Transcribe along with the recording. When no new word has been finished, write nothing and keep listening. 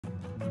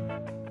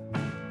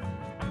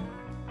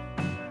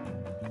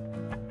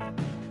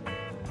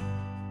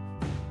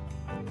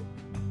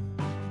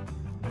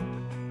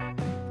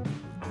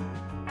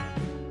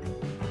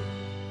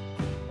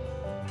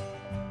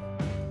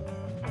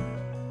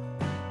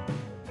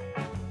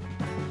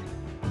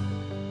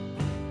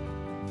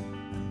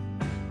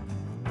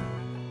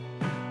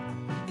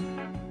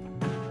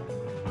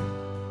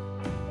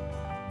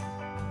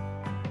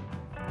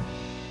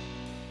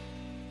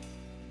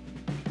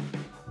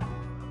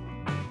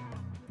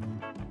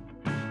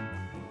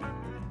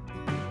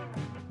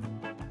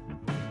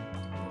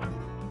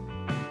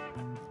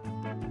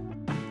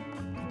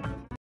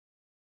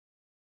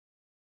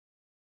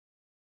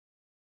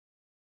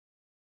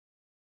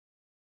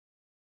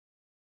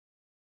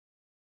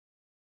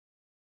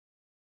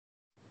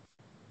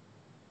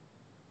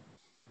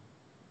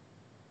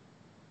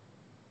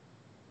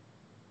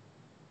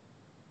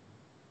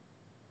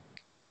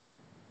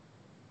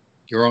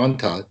You're on,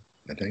 Todd,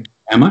 I think.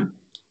 Am I?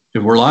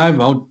 If we're live,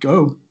 I'll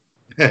go.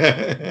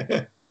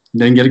 Didn't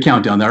get a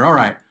countdown there. All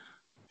right.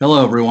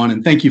 Hello, everyone,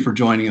 and thank you for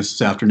joining us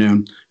this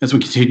afternoon as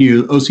we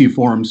continue OC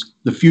Forum's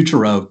The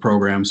Future Of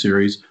program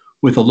series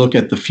with a look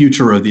at the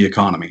future of the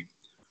economy.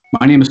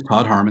 My name is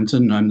Todd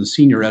Harmonton, and I'm the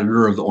senior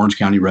editor of the Orange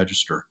County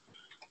Register.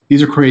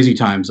 These are crazy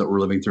times that we're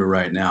living through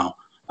right now.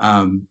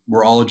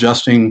 We're all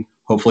adjusting.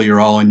 Hopefully you're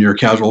all in your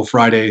casual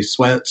Friday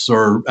sweats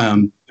or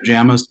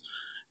pajamas,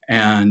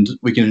 and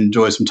we can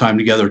enjoy some time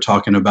together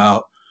talking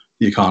about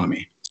the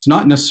economy. It's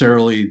not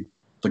necessarily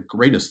the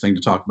greatest thing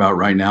to talk about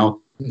right now.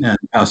 In the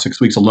past 6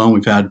 weeks alone,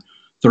 we've had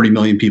 30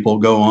 million people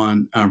go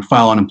on,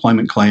 file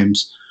unemployment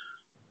claims.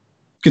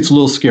 It gets a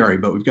little scary,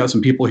 but we've got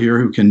some people here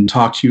who can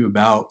talk to you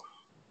about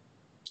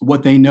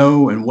what they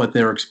know and what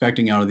they're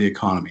expecting out of the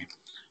economy.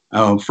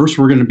 First,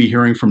 we're going to be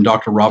hearing from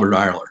Dr. Robert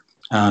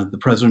Eyler, the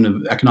president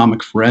of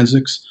Economic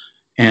Forensics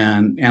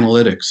and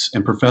Analytics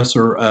and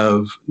professor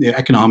of the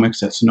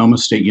economics at Sonoma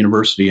State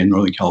University in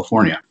Northern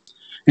California.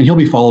 And he'll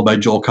be followed by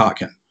Joel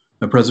Kotkin,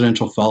 a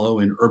presidential fellow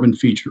in urban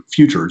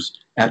futures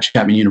at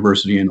Chapman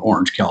University in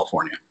Orange,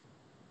 California.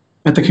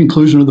 At the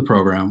conclusion of the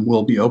program,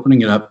 we'll be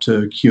opening it up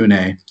to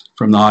Q&A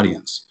from the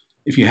audience.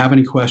 If you have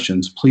any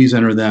questions, please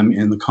enter them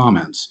in the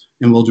comments,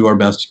 and we'll do our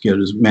best to get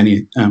as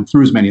many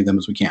through as many of them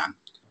as we can.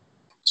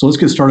 So let's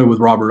get started with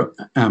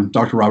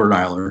Dr. Robert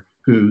Eyler,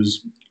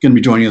 who's going to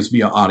be joining us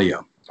via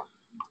audio.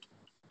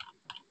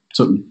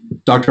 So,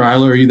 Dr.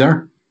 Eyler, are you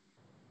there?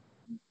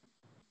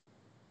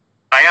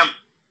 I am.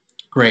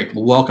 Great.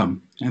 Well,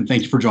 welcome, and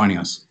thank you for joining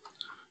us.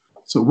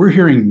 So we're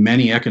hearing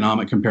many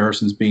economic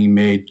comparisons being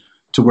made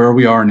to where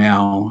we are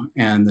now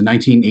and the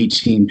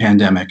 1918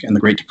 pandemic and the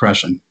Great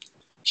Depression.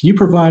 Can you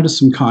provide us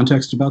some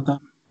context about that?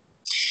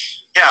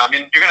 Yeah, I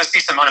mean, you're going to see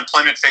some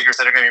unemployment figures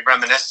that are going to be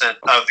reminiscent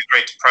of the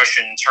Great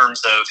Depression in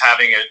terms of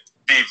having it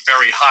be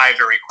very high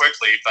very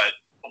quickly. But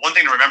one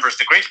thing to remember is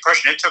the Great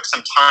Depression, it took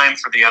some time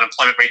for the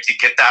unemployment rate to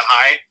get that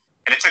high,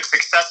 and it took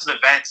successive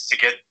events to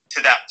get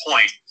to that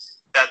point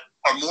that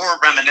are more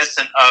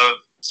reminiscent of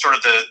sort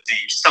of the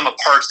sum of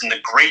parts in the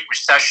Great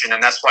Recession,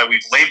 and that's why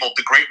we've labeled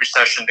the Great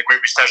Recession,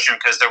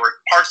 because there were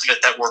parts of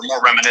it that were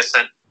more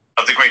reminiscent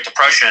of the Great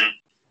Depression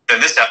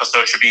than this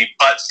episode should be,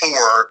 but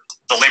for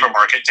the labor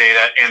market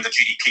data and the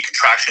GDP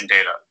contraction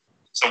data.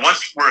 So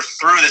once we're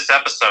through this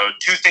episode,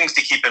 two things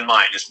to keep in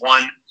mind is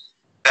one,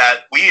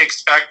 that we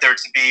expect there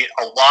to be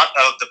a lot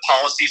of the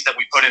policies that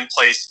we put in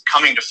place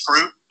coming to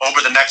fruit over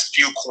the next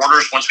few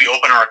quarters once we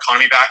open our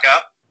economy back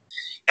up.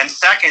 And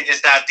second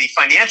is that the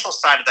financial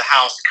side of the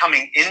house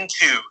coming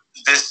into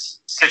this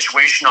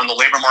situation on the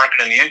labor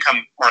market and the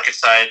income market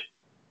side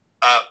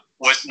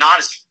was not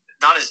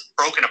as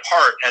broken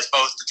apart as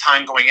both the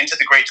time going into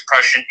the Great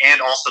Depression and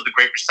also the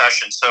Great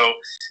Recession. So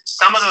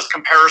some of those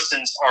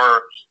comparisons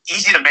are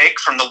easy to make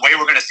from the way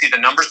we're going to see the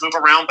numbers move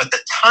around, but the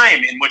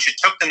time in which it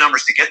took the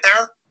numbers to get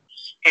there,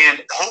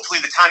 and hopefully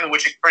the time in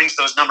which it brings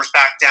those numbers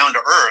back down to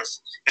earth,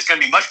 is going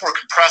to be much more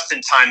compressed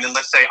in time than,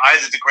 let's say,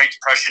 either the Great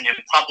Depression and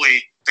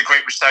probably the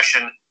Great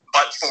Recession,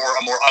 but for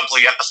a more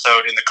ugly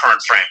episode in the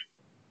current frame.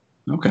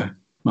 Okay.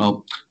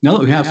 Well, now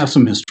that we have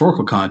some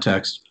historical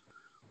context,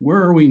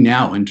 where are we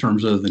now in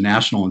terms of the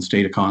national and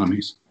state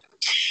economies?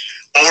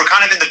 Well, we're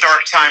kind of in the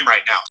dark time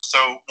right now.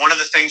 So one of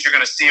the things you're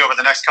going to see over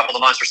the next couple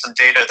of months are some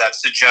data that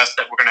suggests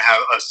that we're going to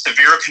have a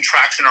severe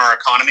contraction in our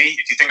economy.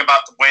 If you think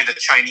about the way the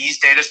Chinese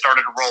data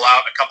started to roll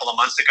out a couple of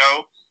months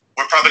ago,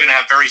 we're probably going to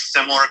have very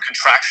similar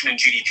contraction in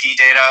GDP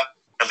data,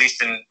 at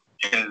least in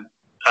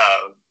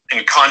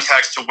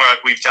context to what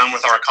we've done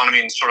with our economy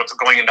and sort of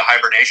going into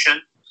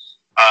hibernation.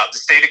 The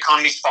state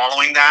economies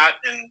following that,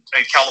 and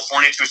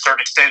California to a certain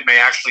extent may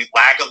actually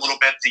lag a little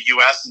bit the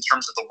U.S. in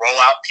terms of the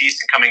rollout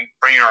piece and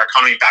bringing our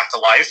economy back to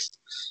life.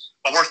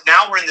 But we're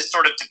in this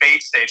sort of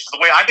debate stage. So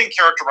the way I've been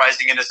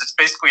characterizing it is it's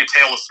basically a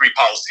tale of three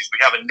policies. We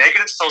have a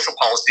negative social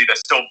policy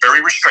that's still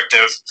very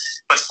restrictive,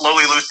 but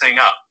slowly loosening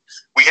up.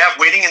 We have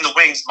waiting in the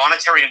wings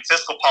monetary and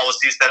fiscal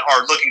policies that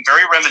are looking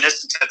very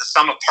reminiscent to the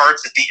sum of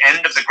parts at the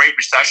end of the Great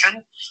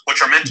Recession,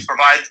 which are meant to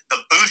provide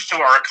the boost to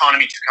our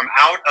economy to come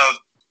out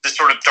of the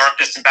sort of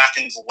darkness and back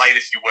into light,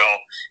 if you will.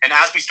 And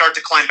as we start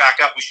to climb back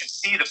up, we should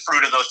see the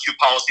fruit of those two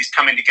policies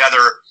coming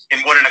together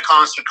in what an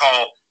economist would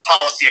call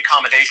policy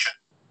accommodation.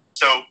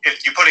 So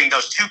if you're putting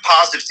those two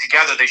positives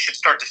together, they should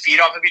start to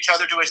feed off of each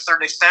other to a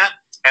certain extent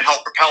and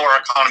help propel our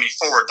economy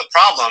forward. The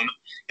problem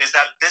is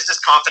that business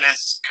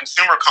confidence,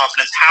 consumer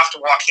confidence have to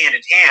walk hand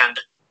in hand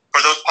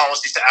for those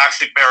policies to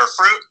actually bear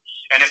fruit.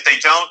 And if they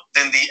don't,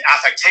 then the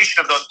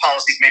affectation of those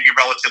policies may be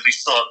relatively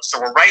slow. So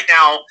we're right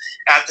now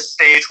at the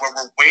stage where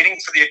we're waiting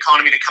for the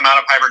economy to come out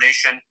of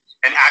hibernation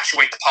and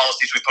actuate the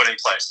policies we put in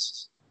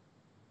place.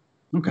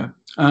 Okay.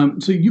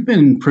 So you've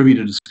been privy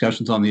to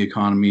discussions on the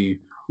economy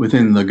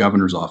within the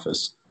governor's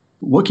office.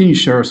 What can you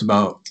share with us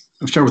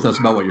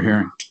about what you're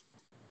hearing?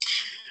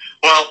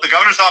 Well, the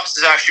governor's office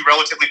is actually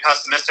relatively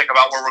pessimistic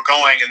about where we're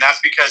going, and that's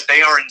because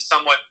they are in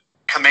somewhat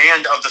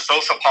command of the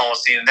social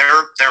policy, and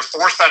their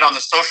foresight on the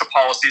social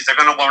policies, they're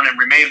going to want to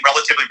remain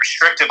relatively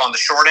restrictive on the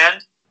short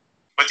end,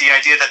 with the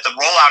idea that the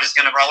rollout is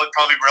going to probably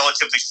be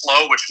relatively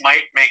slow, which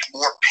might make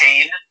more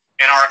pain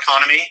in our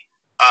economy.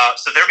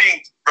 So they're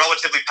being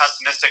relatively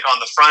pessimistic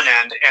on the front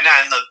end. And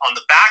then on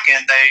the back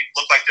end, they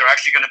look like they're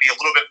actually going to be a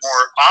little bit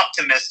more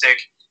optimistic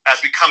as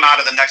we come out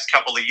of the next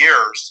couple of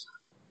years.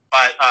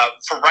 But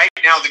for right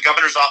now, the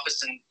governor's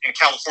office in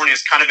California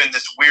is kind of in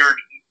this weird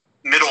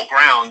middle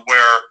ground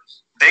where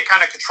they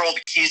kind of control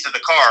the keys to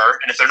the car.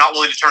 And if they're not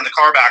willing to turn the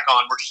car back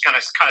on, we're just going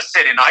to kind of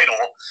sit in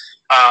idle.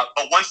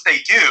 But once they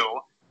do,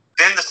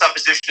 then the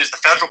supposition is the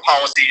federal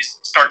policies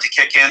start to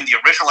kick in. The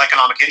original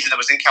economic engine that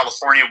was in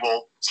California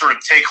will sort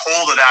of take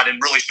hold of that and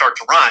really start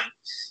to run.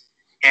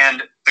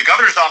 And the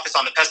governor's office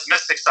on the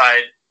pessimistic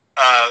side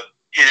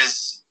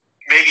is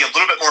maybe a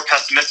little bit more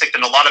pessimistic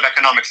than a lot of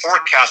economic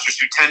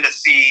forecasters who tend to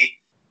see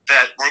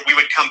that we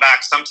would come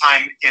back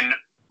sometime in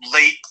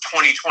late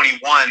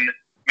 2021,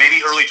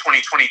 maybe early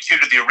 2022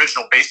 to the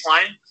original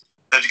baseline.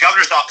 The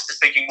governor's office is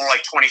thinking more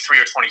like 23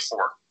 or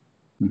 24.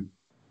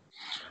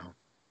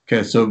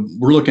 Okay, so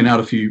we're looking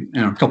out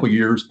a couple of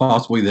years,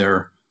 possibly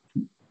there.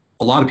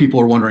 A lot of people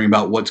are wondering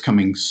about what's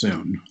coming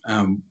soon.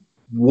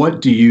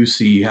 What do you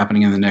see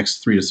happening in the next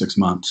 3 to 6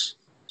 months?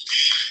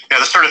 Yeah,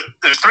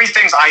 there's three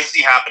things I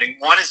see happening.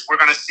 One is we're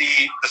going to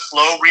see the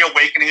slow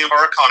reawakening of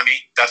our economy.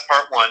 That's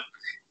part one.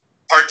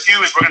 Part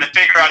two is we're going to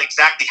figure out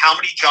exactly how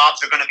many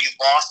jobs are going to be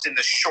lost in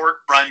the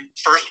short run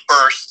first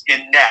burst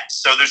in net.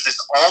 So there's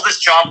all this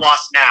job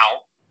loss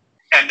now,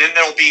 and then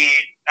there'll be,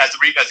 as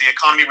the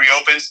economy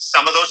reopens,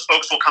 some of those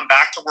folks will come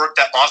back to work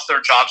that lost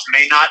their jobs,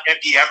 may not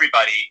be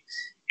everybody.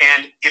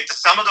 And if the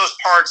sum of those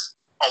parts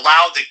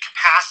allow the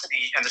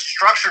capacity and the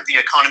structure of the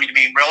economy to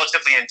be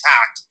relatively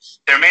intact,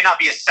 there may not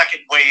be a second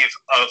wave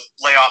of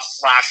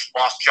layoffs /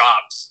 lost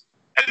jobs.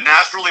 And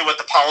that's really what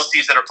the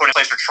policies that are put in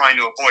place are trying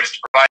to avoid, is to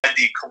provide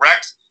the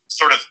correct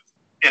sort of,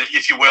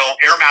 if you will,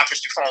 air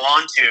mattress to fall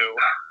onto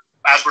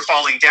as we're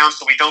falling down,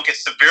 so we don't get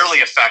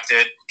severely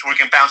affected, so we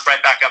can bounce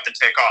right back up and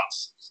take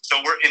off. So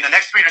we're in the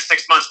next 3 to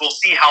 6 months, we'll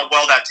see how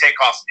well that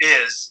takeoff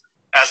is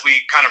as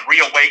we kind of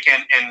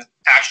reawaken and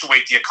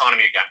actuate the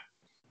economy again.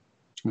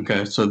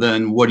 Okay, so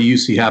then what do you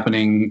see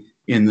happening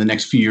in the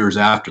next few years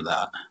after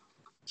that?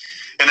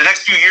 In the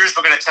next few years,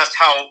 we're going to test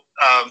how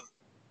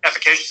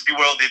efficacious, if you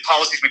will, the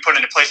policies we put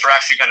into place are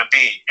actually going to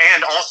be.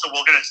 And also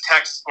we're going to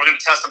test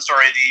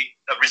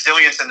the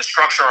resilience and the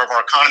structure of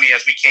our economy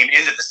as we came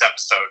into this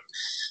episode.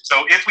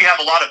 So if we have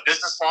a lot of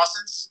business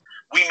losses,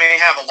 we may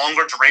have a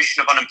longer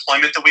duration of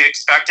unemployment than we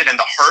expected, and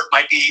the hurt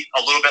might be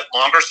a little bit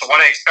longer. So what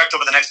I expect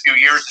over the next few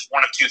years is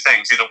one of two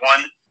things. Either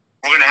one,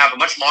 we're going to have a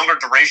much longer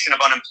duration of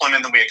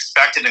unemployment than we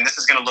expected, and this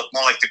is going to look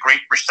more like the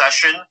Great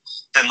Recession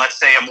than, let's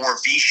say, a more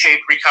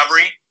V-shaped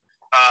recovery.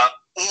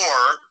 Or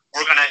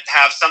we're going to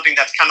have something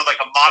that's kind of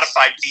like a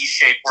modified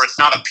V-shape, where it's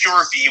not a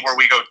pure V, where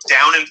we go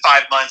down in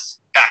 5 months,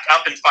 back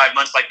up in 5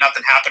 months like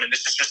nothing happened, and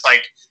this is just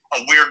like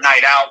a weird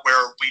night out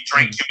where we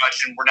drank too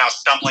much and we're now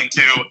stumbling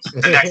to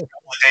the next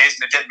couple of days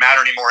and it didn't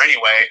matter anymore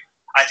anyway.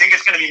 I think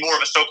it's going to be more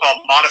of a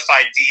so-called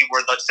modified V,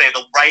 where, let's say,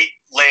 the right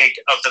leg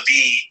of the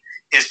V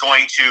is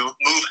going to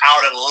move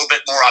out at a little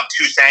bit more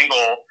obtuse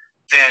angle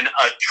than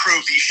a true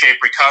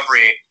V-shaped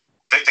recovery.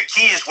 The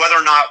key is whether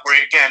or not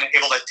we're, again,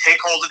 able to take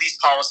hold of these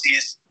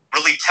policies,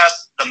 really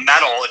test the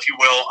mettle, if you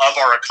will, of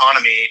our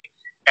economy,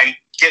 and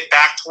get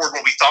back toward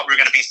where we thought we were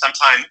going to be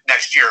sometime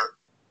next year.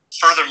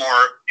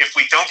 Furthermore, if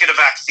we don't get a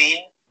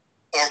vaccine,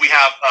 or we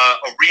have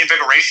a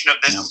reinvigoration of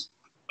this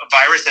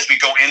virus as we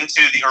go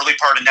into the early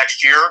part of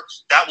next year,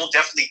 that will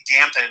definitely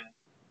dampen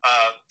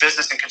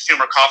business and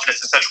consumer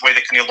confidence in such a way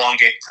that can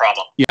elongate the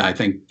problem. Yeah, I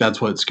think that's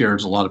what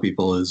scares a lot of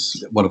people,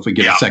 is what if we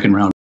get a second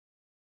round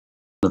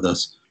of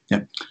this?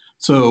 Yeah.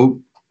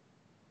 So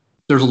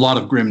there's a lot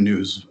of grim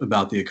news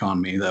about the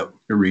economy that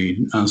you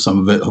read. Some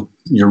of it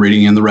you're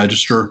reading in the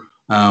Register,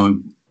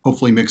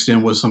 hopefully mixed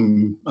in with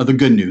some of the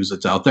good news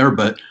that's out there,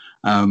 but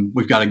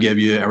we've got to give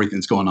you everything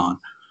that's going on.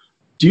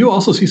 Do you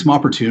also see some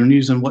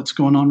opportunities in what's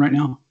going on right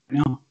now?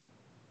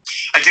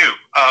 I do.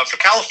 For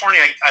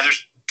California,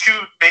 there's 2,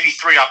 maybe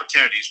 3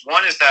 opportunities.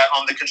 One is that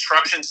on the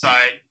construction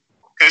side,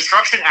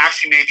 construction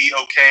actually may be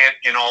okay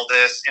in all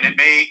this, and it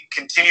may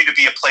continue to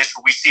be a place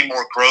where we see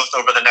more growth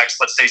over the next,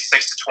 let's say,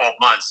 6 to 12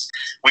 months.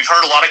 We've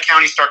heard a lot of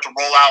counties start to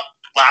roll out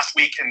last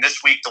week and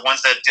this week. The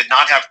ones that did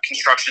not have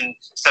construction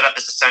set up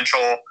as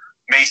essential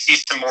may see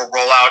some more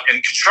rollout.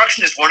 And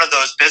construction is one of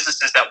those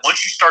businesses that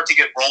once you start to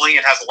get rolling,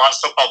 it has a lot of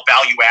so-called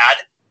value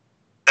add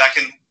that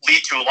can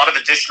lead to a lot of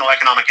additional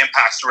economic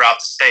impacts throughout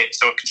the state.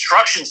 So if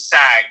construction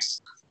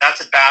sags, that's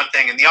a bad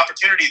thing. And the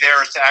opportunity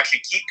there is to actually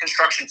keep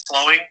construction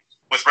flowing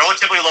with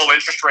relatively low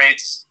interest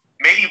rates,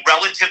 maybe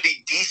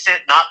relatively decent,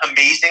 not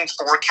amazing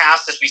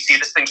forecasts as we see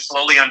this thing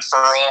slowly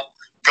unfurl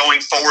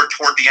going forward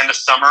toward the end of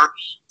summer.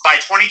 By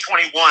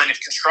 2021, if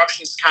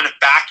construction's kind of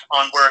back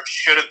on where it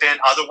should have been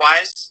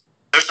otherwise,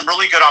 there's some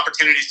really good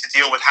opportunities to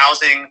deal with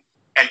housing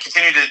and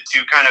continue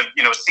to kind of,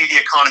 see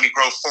the economy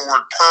grow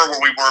forward per where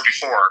we were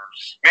before.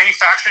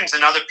 Manufacturing is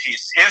another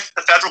piece. If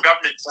the federal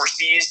government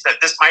foresees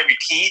that this might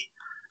repeat,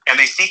 And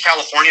they see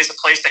California as a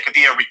place that could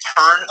be a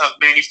return of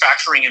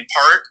manufacturing in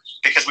part,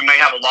 because we may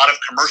have a lot of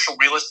commercial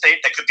real estate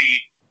that could be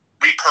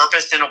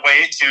repurposed in a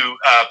way to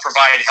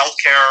provide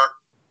healthcare,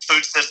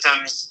 food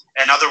systems,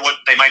 and other what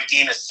they might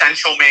deem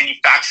essential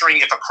manufacturing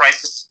if a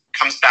crisis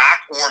comes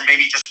back, or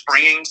maybe just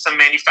bringing some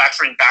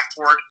manufacturing back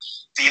toward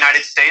the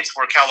United States,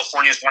 where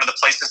California is one of the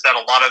places that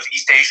a lot of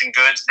East Asian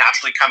goods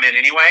naturally come in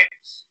anyway.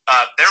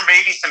 There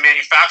may be some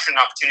manufacturing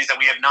opportunities that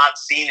we have not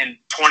seen in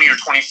 20 or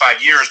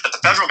 25 years, but the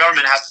federal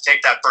government has to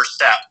take that first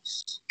step.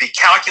 The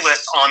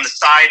calculus on the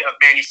side of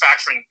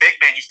manufacturing, big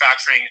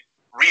manufacturing,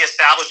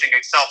 reestablishing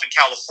itself in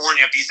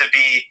California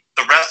vis-a-vis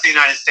the rest of the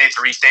United States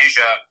or East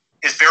Asia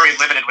is very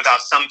limited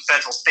without some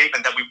federal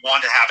statement that we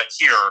want to have it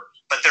here.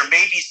 But there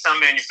may be some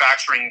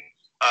manufacturing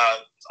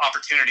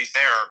opportunities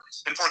there.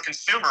 And for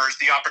consumers,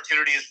 the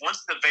opportunity is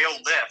once the veil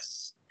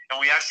lifts and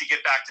we actually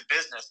get back to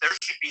business, there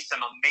should be some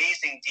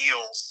amazing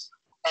deals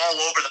all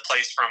over the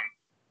place, from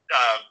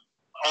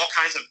all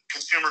kinds of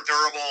consumer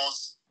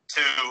durables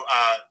to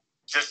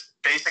just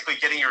basically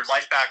getting your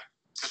life back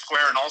to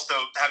square, and also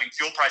having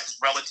fuel prices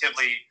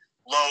relatively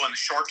low in the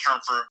short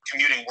term for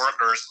commuting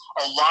workers.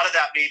 A lot of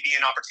that may be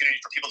an opportunity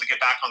for people to get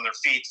back on their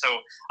feet.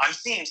 So I'm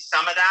seeing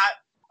some of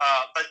that.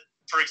 But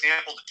for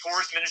example, the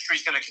tourism industry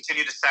is going to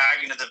continue to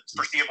sag into the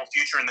foreseeable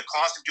future, and the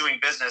cost of doing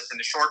business in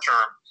the short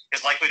term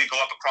is likely to go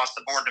up across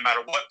the board no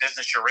matter what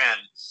business you're in.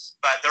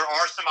 But there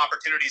are some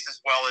opportunities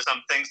as well as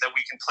some things that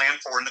we can plan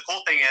for. And the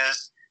cool thing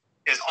is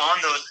on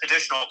those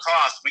additional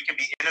costs, we can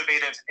be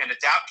innovative and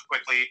adapt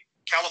quickly.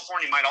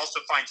 California might also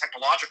find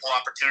technological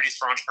opportunities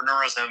for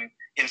entrepreneurism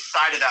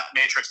inside of that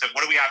matrix of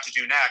what do we have to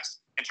do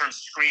next in terms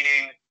of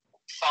screening,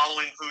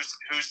 following who's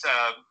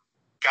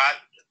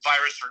got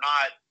virus or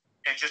not,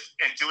 and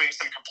doing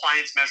some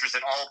compliance measures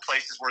at all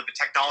places where the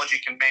technology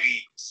can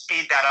maybe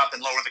speed that up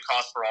and lower the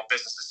cost for all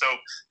businesses. So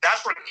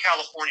that's where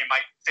California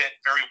might fit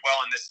very well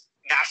in this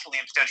nationally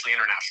and potentially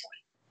internationally.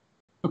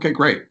 Okay,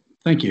 great.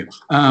 Thank you.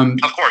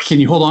 Of course. Can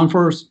you hold on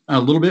for us a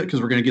little bit,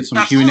 because we're going to get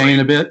some Q&A in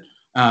a bit.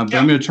 But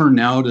I'm going to turn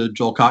now to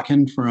Joel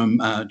Kotkin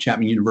from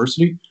Chapman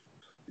University.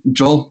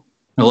 Joel,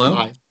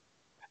 hello.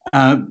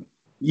 Hi.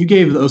 You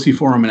gave the OC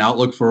Forum an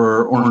outlook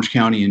for Orange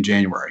County in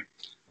January.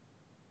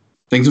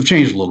 Things have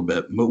changed a little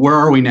bit, but where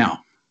are we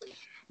now?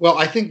 Well,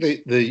 I think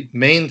the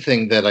main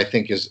thing that I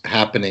think is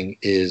happening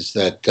is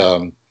that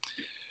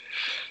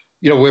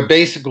we're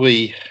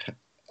basically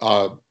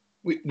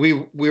we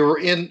were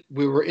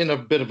in a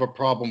bit of a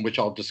problem, which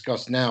I'll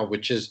discuss now,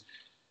 which is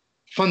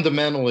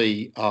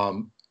fundamentally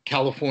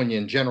California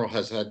in general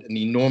has had an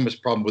enormous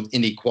problem with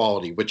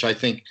inequality, which I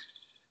think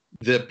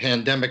the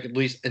pandemic, at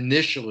least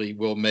initially,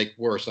 will make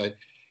worse. I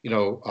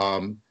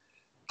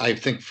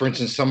think, for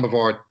instance, some of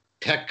our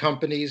tech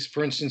companies,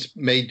 for instance,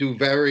 may do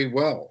very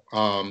well.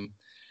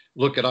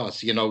 Look at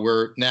us.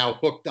 We're now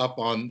hooked up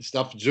on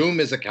stuff. Zoom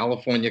is a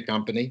California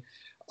company.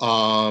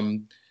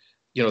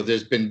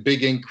 There's been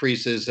big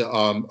increases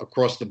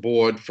across the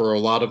board for a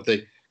lot of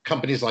the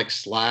companies like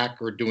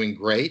Slack are doing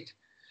great.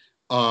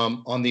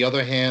 On the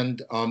other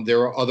hand,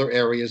 there are other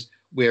areas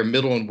where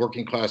middle and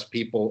working class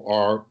people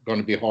are going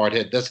to be hard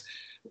hit. That's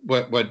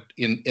what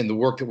in the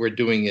work that we're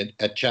doing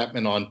at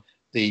Chapman on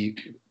the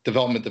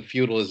development of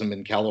feudalism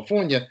in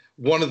California,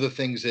 one of the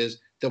things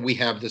is that we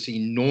have this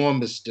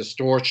enormous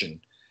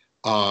distortion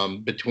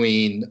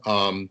between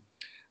the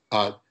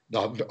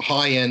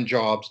high-end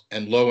jobs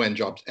and low-end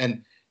jobs.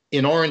 And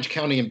in Orange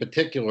County in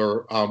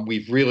particular,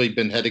 we've really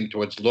been heading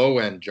towards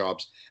low-end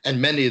jobs. And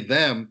many of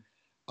them,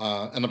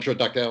 and I'm sure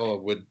Dr.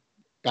 Eyler would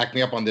back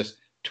me up on this,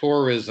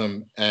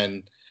 tourism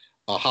and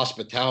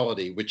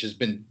hospitality, which has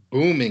been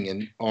booming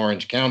in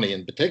Orange County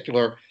in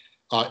particular,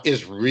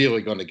 is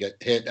really going to get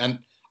hit. And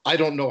I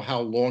don't know how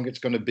long it's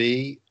going to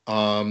be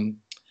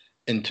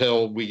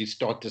until we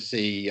start to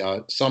see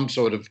some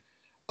sort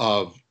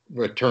of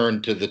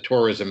return to the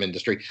tourism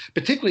industry,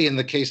 particularly in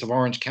the case of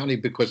Orange County,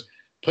 because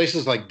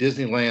places like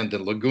Disneyland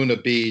and Laguna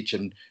Beach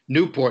and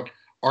Newport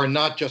are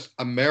not just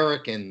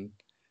American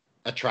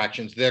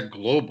attractions, they're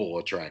global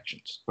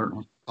attractions.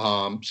 Certainly.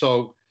 Are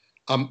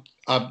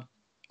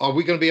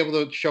we going to be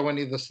able to show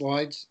any of the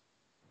slides?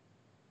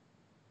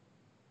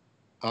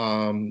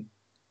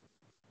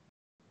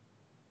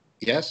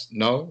 Yes?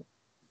 No?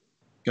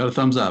 Got a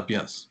thumbs up,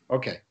 yes.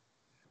 Okay.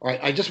 All right.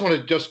 I just want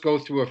to just go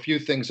through a few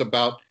things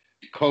about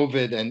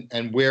COVID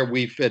and where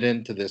we fit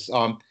into this.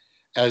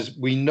 As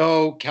we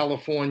know,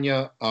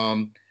 California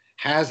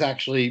has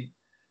actually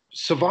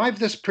survived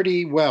this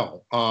pretty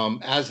well,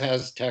 as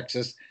has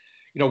Texas.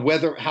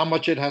 How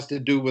much it has to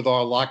do with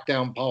our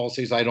lockdown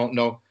policies, I don't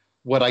know.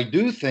 What I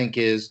do think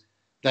is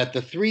that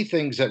the three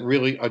things that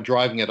really are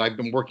driving it, I've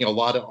been working a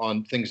lot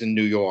on things in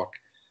New York.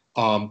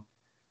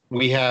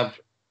 We have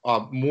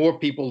more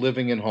people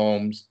living in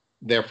homes,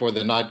 therefore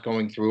they're not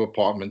going through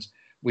apartments.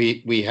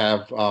 We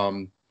have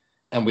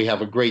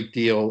a great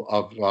deal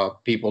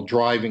of people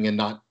driving and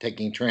not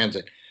taking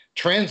transit.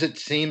 Transit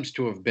seems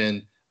to have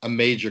been a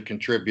major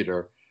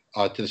contributor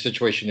to the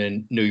situation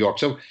in New York.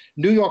 So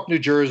New York, New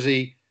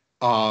Jersey,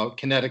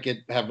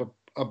 Connecticut have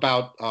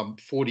about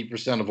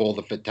 40% of all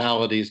the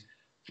fatalities.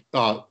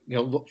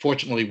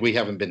 Fortunately, we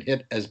haven't been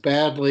hit as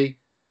badly.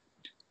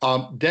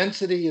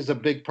 Density is a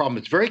big problem.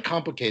 It's very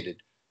complicated.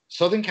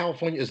 Southern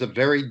California is a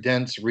very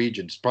dense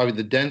region. It's probably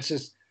the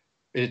densest.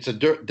 It's a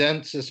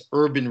densest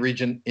urban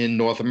region in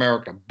North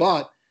America.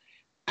 But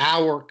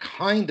our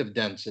kind of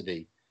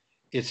density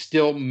is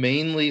still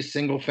mainly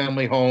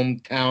single-family home,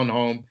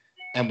 townhome,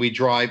 and we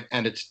drive,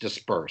 and it's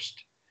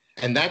dispersed.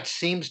 And that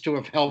seems to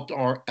have helped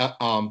our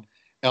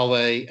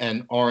LA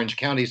and Orange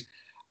counties.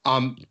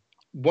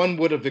 One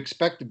would have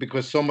expected,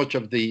 because so much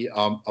of the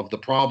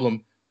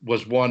problem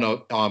was one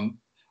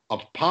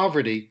of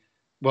poverty.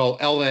 Well,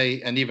 LA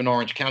and even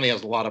Orange County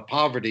has a lot of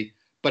poverty,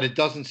 but it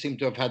doesn't seem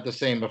to have had the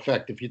same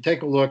effect. If you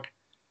take a look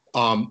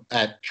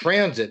at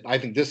transit, I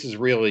think this is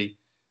really,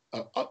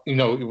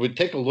 it would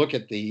take a look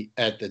at the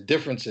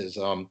differences.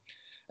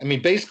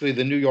 Basically,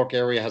 the New York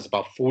area has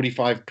about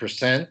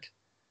 45%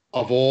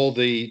 of all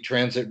the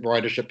transit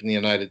ridership in the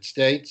United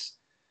States.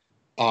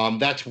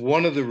 That's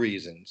one of the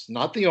reasons,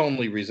 not the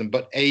only reason,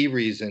 but a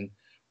reason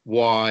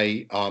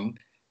why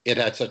it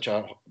had such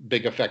a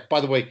big effect.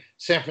 By the way,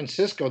 San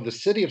Francisco, the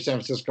city of San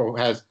Francisco,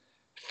 has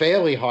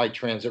fairly high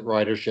transit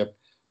ridership,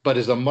 but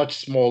is a much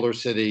smaller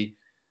city.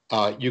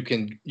 You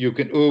can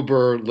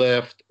Uber,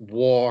 Lyft,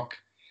 walk,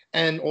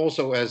 and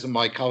also, as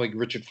my colleague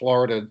Richard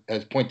Florida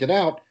has pointed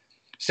out,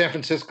 San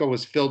Francisco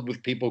is filled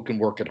with people who can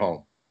work at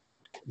home,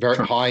 very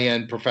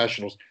high-end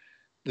professionals.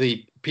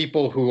 The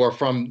people who are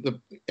from the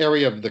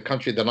area of the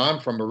country that I'm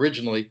from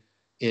originally,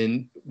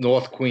 in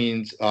North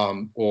Queens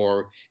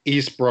or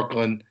East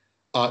Brooklyn,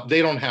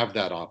 they don't have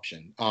that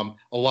option. A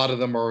lot of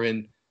them are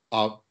in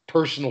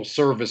personal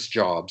service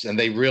jobs, and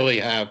they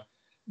really have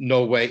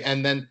no way.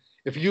 And then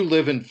if you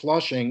live in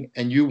Flushing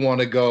and you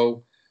want to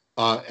go,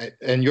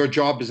 and your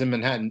job is in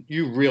Manhattan,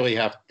 you really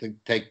have to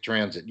take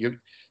transit.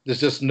 There's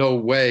just no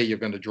way you're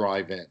going to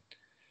drive in.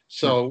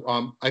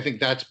 So I think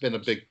that's been a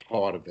big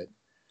part of it.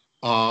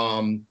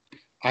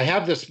 I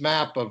have this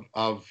map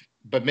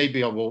but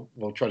maybe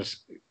we'll try to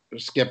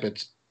skip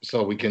it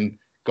so we can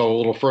go a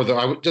little further.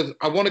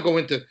 I want to go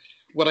into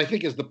what I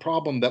think is the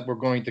problem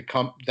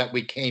that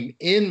we came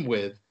in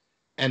with,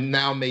 and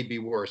now may be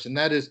worse, and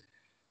that is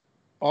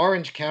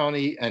Orange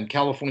County and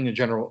California in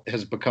general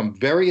has become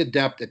very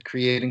adept at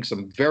creating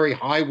some very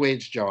high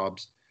wage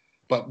jobs,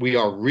 but we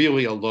are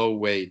really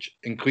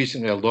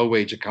increasingly a low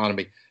wage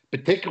economy,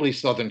 particularly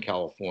Southern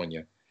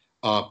California.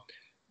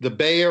 The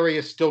Bay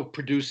Area still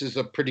produces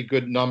a pretty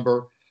good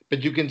number,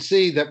 but you can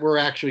see that we're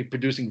actually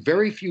producing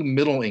very few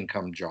middle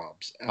income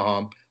jobs.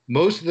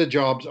 Most of the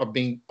jobs are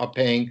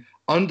paying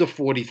under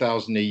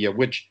 $40,000 a year,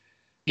 which,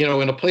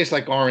 in a place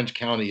like Orange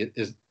County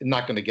is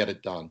not going to get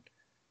it done.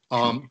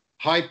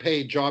 High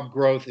paid job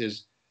growth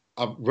is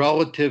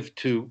relative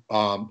to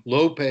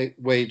low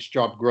wage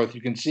job growth.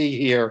 You can see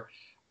here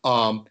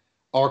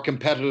our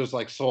competitors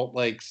like Salt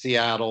Lake,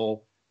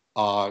 Seattle,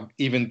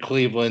 even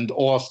Cleveland,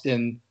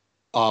 Austin,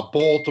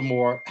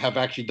 Baltimore have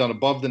actually done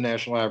above the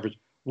national average.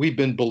 We've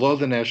been below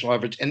the national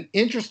average. And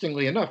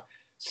interestingly enough,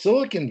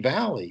 Silicon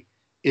Valley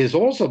is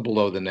also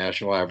below the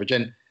national average.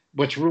 And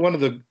what's one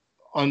of the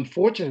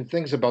unfortunate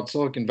things about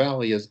Silicon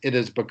Valley is it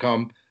has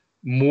become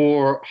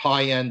more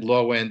high-end,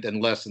 low-end,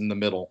 and less in the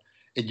middle.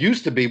 It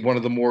used to be one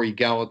of the more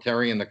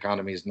egalitarian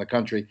economies in the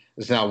country.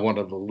 It's now one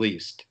of the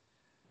least.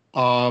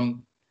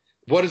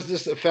 What is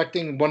this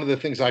affecting? One of the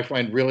things I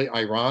find really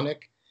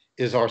ironic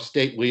is our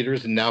state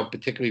leaders, and now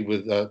particularly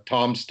with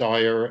Tom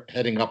Steyer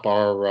heading up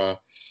our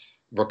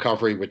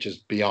recovery, which is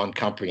beyond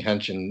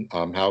comprehension,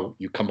 how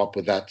you come up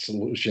with that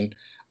solution.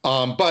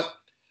 But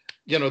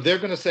they're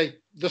going to say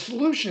the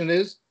solution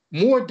is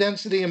more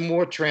density and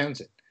more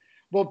transit.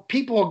 Well,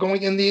 people are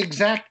going in the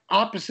exact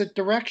opposite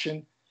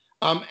direction.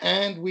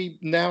 And we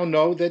now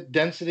know that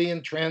density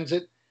and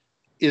transit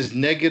is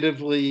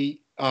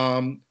negatively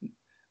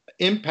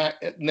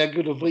impact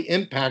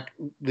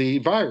the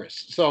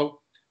virus.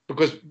 So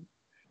because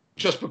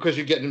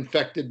you get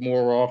infected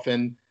more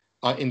often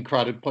in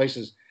crowded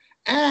places.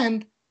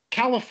 And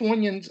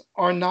Californians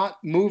are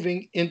not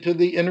moving into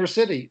the inner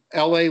city.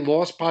 LA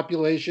lost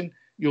population.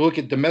 You look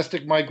at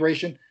domestic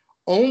migration,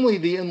 only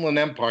the Inland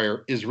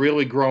Empire is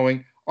really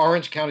growing.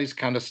 Orange County is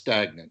kind of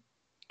stagnant.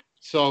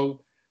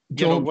 So,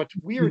 what's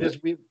weird is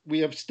we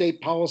have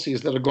state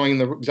policies that are going in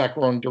the exact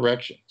wrong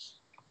directions.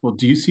 Well,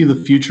 do you see the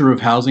future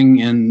of housing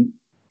in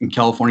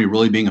California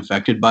really being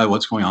affected by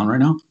what's going on right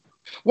now?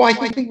 Well,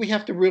 I think we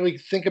have to really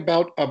think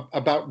about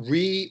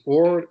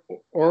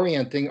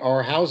reorienting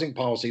our housing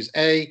policies.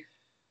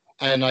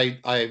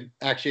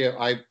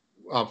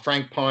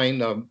 Frank Pine,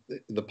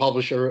 the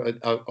publisher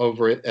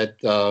over at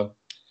the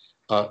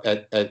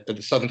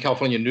Southern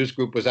California News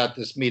Group, was at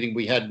this meeting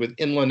we had with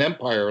Inland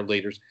Empire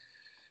leaders.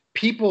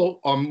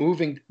 People are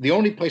moving. The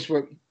only place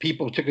where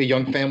people, particularly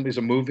young families,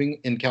 are moving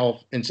in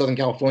Southern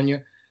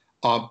California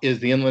is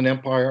the Inland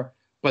Empire.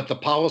 But the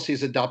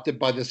policies adopted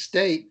by the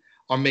state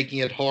are making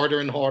it harder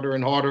and harder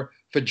and harder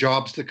for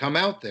jobs to come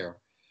out there.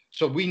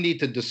 So we need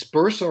to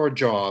disperse our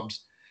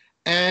jobs,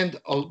 and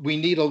we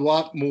need a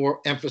lot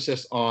more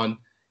emphasis on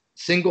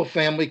single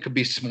family, could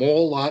be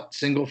small lot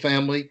single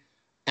family,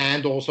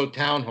 and also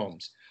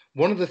townhomes.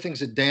 One of the things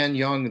that Dan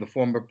Young, the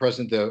former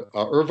president of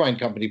the Irvine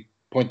Company,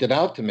 pointed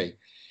out to me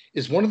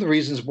is one of the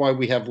reasons why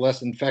we have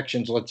less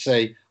infections, let's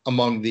say,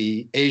 among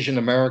the Asian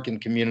American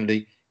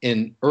community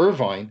in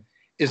Irvine,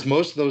 is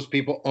most of those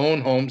people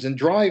own homes and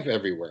drive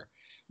everywhere.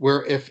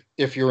 Where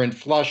if you're in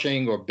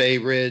Flushing or Bay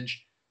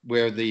Ridge,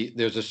 where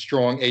there's a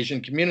strong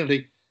Asian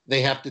community,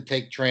 they have to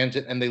take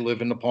transit and they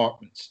live in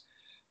apartments.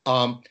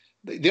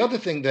 The other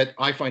thing that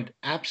I find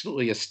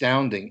absolutely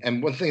astounding,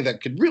 and one thing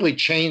that could really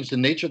change the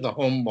nature of the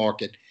home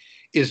market,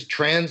 is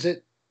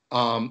transit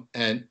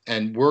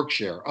and work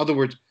share. In other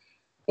words,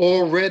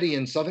 already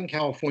in Southern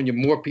California,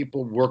 more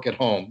people work at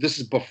home. This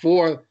is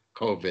before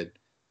COVID,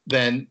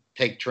 than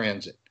take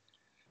transit.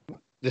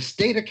 The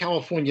state of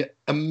California,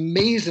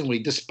 amazingly,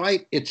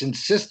 despite its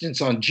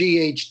insistence on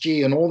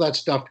GHG and all that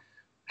stuff,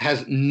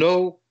 has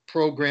no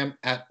program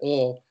at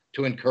all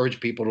to encourage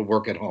people to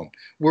work at home.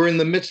 We're in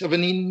the midst of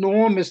an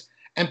enormous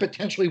and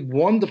potentially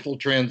wonderful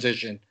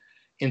transition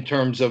in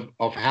terms of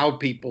how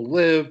people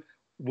live,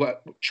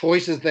 what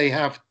choices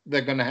they're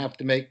going to have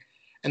to make.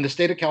 And the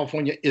state of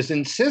California is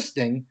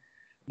insisting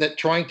that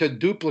trying to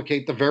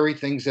duplicate the very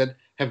things that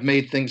have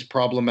made things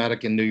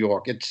problematic in New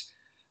York. It's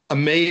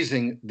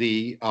amazing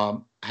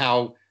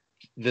how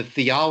the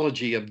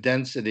theology of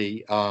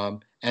density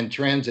and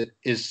transit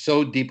is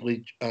so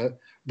deeply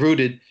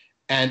rooted,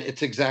 and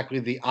it's exactly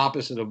the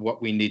opposite of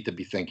what we need to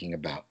be thinking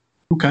about.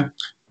 Okay.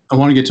 I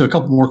want to get to a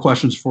couple more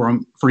questions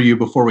for you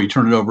before we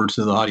turn it over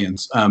to the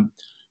audience.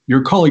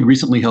 Your colleague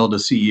recently held a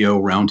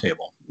CEO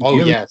roundtable.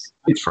 Oh, yes.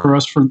 For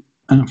us from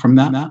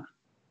that, Matt?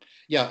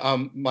 Yeah,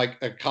 my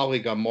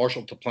colleague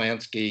Marshall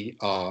Toplansky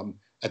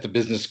at the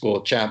business school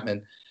at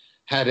Chapman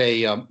had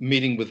a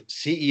meeting with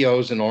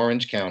CEOs in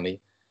Orange County,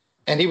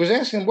 and he was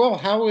asking, well,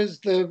 how is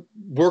the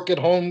work at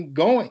home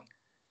going?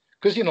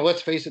 Because,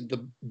 let's face it,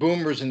 the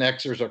boomers and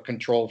Xers are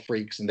control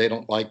freaks, and they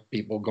don't like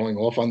people going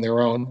off on their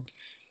own,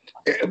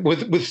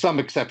 with some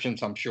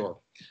exceptions, I'm sure.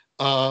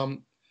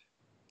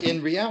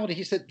 In reality,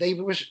 he said they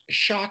were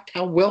shocked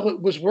how well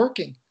it was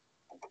working.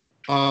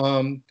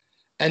 And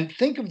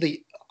think of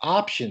the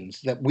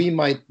options that we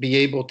might be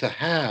able to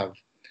have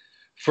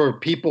for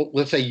people,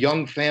 let's say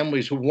young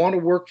families who want to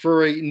work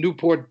for a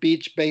Newport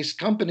Beach-based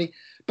company,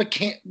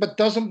 but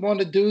doesn't want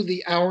to do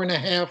the hour and a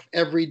half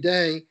every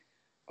day,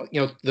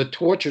 the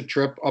torture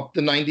trip up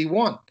the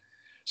 91.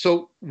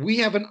 So we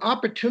have an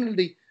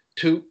opportunity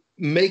to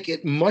make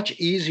it much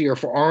easier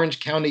for Orange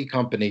County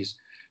companies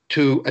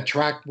to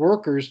attract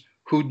workers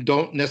who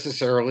don't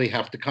necessarily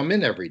have to come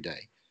in every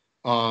day.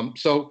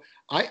 So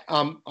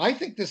I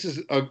think this is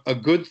a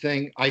good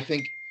thing. I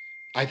think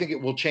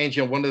it will change.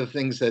 One of the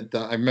things that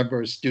I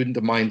remember a student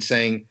of mine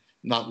saying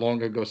not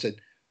long ago said,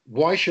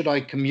 "Why should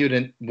I commute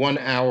in 1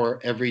 hour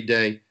every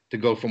day to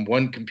go from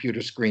one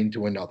computer screen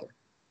to another?"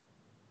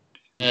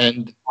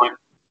 And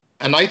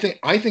I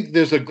think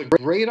there's a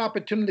great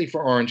opportunity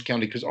for Orange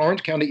County, because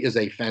Orange County is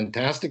a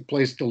fantastic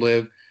place to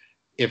live.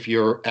 If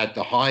you're at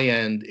the high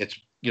end, it's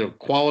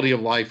quality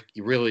of life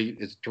really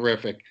is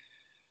terrific.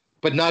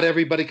 But not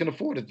everybody can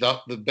afford it.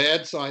 The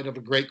bad side of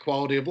a great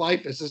quality of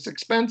life is it's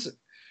expensive.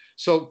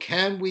 So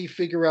can we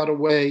figure out a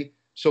way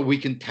so we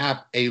can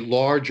tap a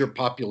larger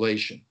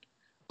population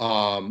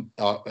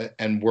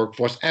and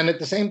workforce? And at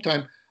the same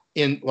time,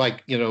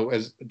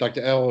 as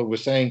Dr. Eyler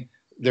was saying,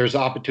 there's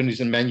opportunities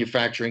in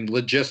manufacturing,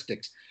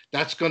 logistics.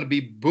 That's going to be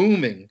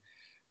booming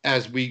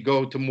as we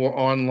go to more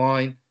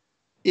online.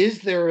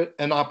 Is there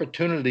an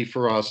opportunity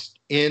for us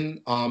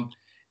in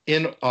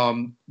the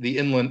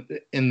Inland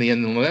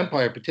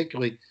Empire,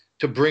 particularly,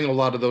 to bring a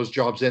lot of those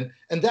jobs in?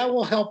 And that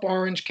will help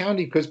Orange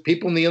County, because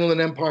people in the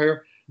Inland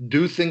Empire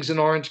do things in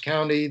Orange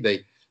County.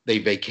 They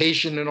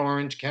vacation in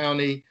Orange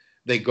County.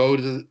 They go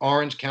to the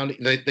Orange County.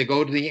 They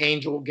go to the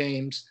Angel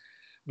games.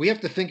 We have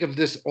to think of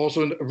this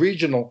also in a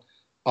regional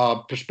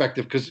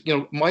perspective, because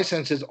my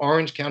sense is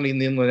Orange County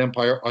and the Inland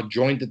Empire are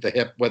joined at the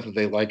hip, whether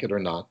they like it or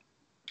not.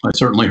 I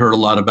certainly heard a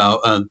lot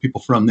about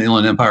people from the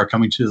Inland Empire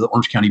coming to the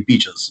Orange County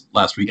beaches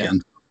last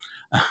weekend.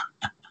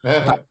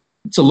 Yes.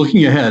 So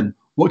looking ahead,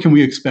 what can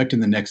we expect in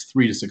the next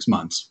 3 to 6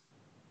 months?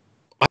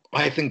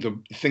 I think the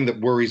thing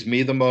that worries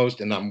me the most,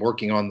 and I'm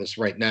working on this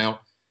right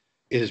now,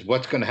 is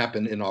what's going to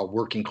happen in our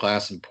working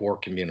class and poor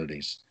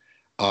communities.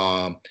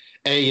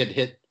 It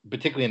hit,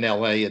 particularly in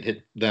LA, it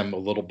hit them a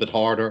little bit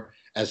harder,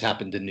 as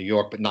happened in New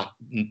York, but not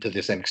to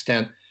the same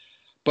extent.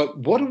 But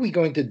what are we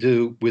going to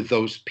do with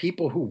those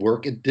people who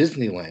work at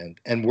Disneyland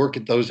and work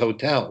at those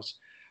hotels?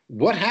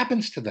 What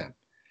happens to them?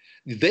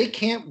 They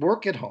can't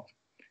work at home.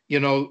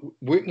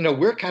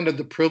 We're kind of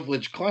the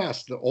privileged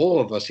class, all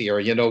of us here.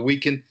 We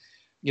can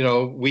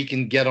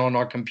get on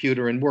our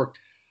computer and work.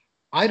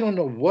 I don't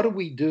know, what do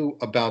we do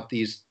about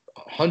these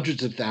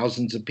hundreds of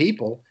thousands of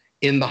people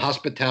in the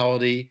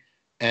hospitality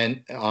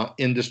and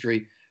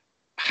industry?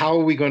 How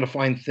are we going to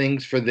find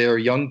things for their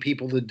young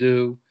people to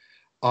do?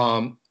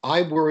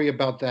 I worry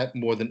about that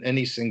more than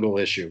any single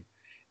issue,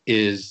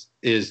 is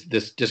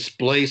this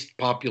displaced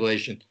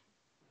population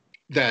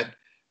that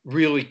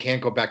really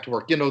can't go back to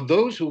work.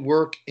 Those who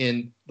work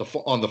on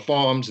the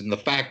farms and the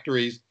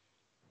factories,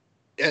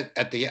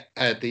 at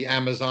the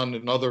Amazon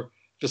and other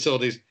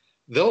facilities,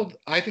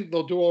 I think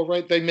they'll do all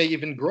right. They may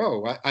even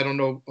grow. I don't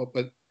know,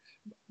 but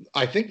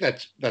I think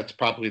that's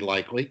probably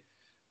likely.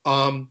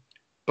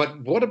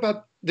 But what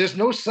about, there's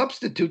no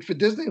substitute for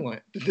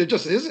Disneyland. There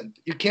just isn't.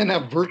 You can't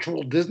have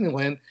virtual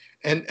Disneyland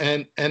and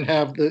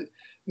have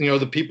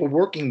the people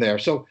working there.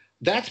 So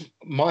that's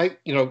my,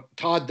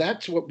 Todd,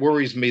 that's what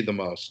worries me the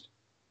most.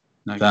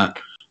 Like that.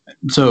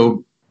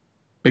 So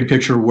big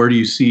picture, where do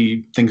you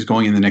see things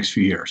going in the next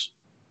few years?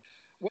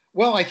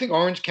 Well, I think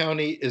Orange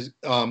County is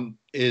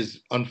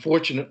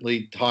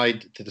unfortunately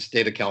tied to the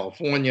state of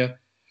California.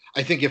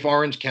 I think if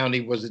Orange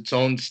County was its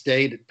own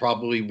state, it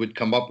probably would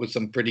come up with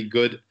some pretty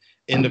good,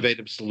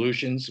 innovative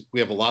solutions. We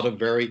have a lot of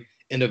very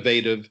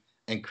innovative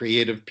and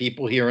creative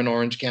people here in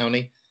Orange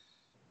County.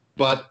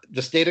 But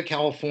the state of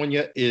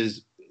California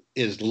is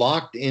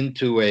locked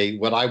into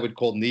what I would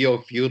call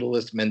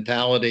neo-feudalist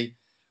mentality,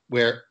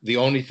 where the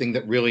only thing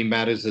that really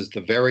matters is the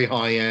very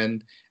high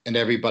end and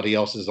everybody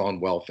else is on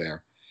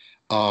welfare.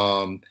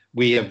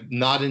 We have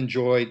not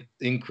enjoyed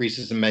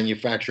increases in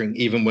manufacturing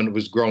even when it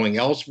was growing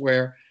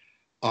elsewhere.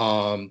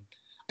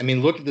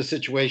 Look at the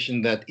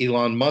situation that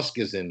Elon Musk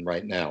is in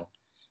right now,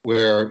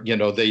 where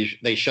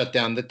they shut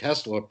down the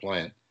Tesla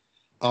plant.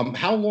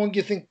 How long do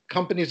you think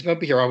companies are going to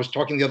be here? I was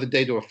talking the other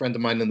day to a friend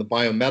of mine in the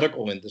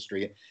biomedical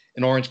industry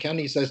in Orange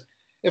County. He says,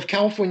 if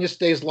California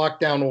stays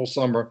locked down all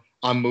summer,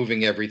 I'm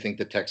moving everything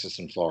to Texas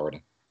and Florida.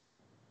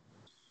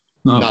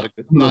 No, not a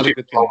good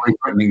thing.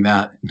 Threatening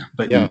that,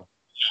 but yeah.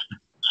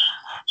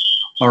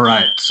 All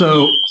right.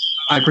 So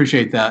I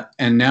appreciate that.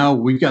 And now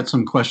we've got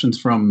some questions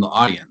from the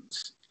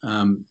audience,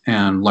 and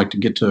I'd like to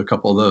get to a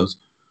couple of those.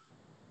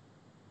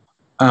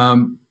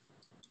 And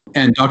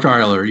Dr.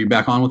 Eyler, are you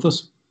back on with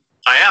us?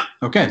 I am.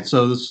 Okay.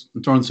 So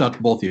I'm throwing this out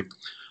to both of you.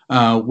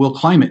 Will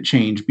climate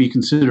change be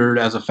considered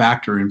as a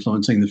factor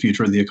influencing the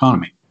future of the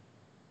economy?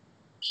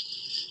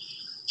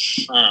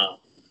 Joel,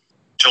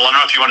 I don't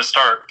know if you want to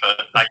start,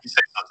 but I can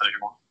say something if you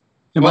want.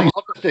 Well,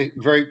 I'll just say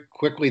very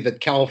quickly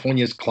that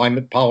California's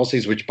climate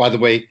policies, which, by the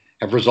way,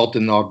 have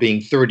resulted in our being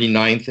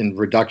 39th in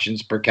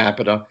reductions per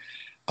capita,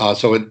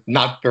 so it's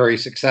not very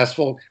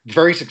successful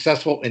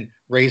in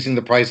raising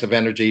the price of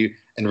energy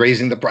and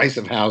raising the price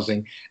of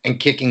housing and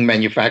kicking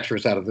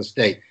manufacturers out of the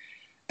state.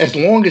 As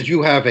long as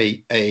you have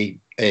a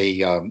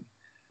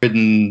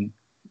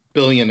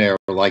billionaire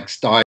like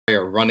Steyer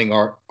running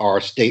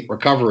our state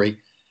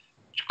recovery,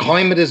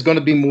 climate is going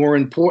to be more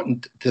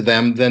important to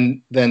them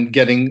than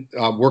getting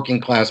working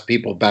class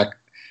people back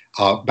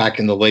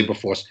in the labor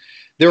force.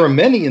 There are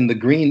many in the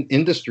green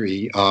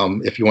industry,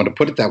 if you want to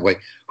put it that way,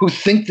 who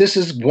think this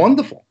is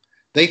wonderful.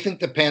 They think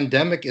the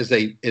pandemic is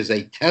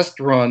a test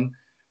run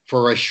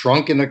for a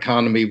shrunken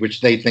economy,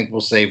 which they think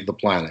will save the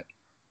planet.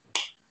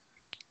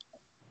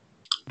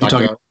 You're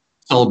talking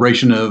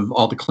celebration of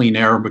all the clean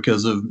air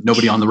because of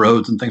nobody on the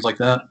roads and things like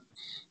that?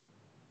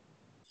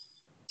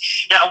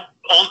 Yeah.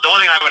 The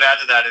only thing I would add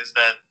to that is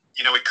that,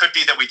 it could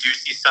be that we do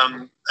see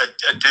some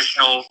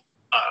additional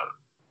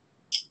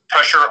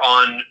pressure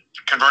on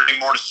converting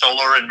more to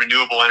solar and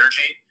renewable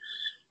energy.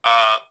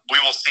 We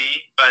will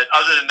see. But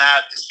other than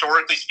that,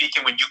 historically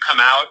speaking, when you come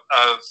out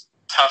of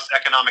tough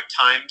economic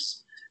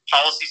times,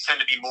 policies tend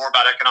to be more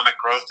about economic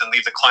growth and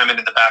leave the climate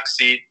in the back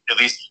seat, at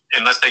least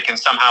unless they can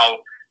somehow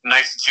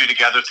nice the two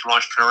together through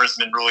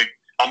entrepreneurism and really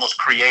almost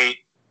create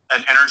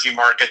an energy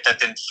market that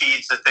then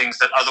feeds the things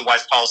that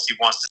otherwise policy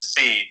wants to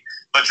see.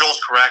 But Joel's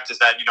correct, is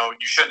that, you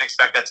shouldn't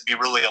expect that to be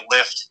really a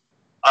lift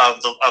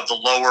of the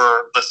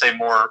lower, let's say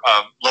more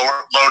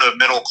low to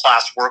middle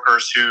class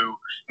workers who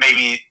may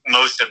be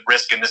most at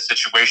risk in this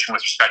situation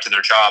with respect to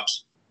their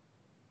jobs.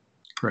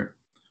 Great.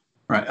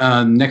 All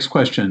right. Next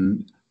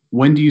question.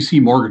 When do you see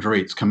mortgage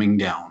rates coming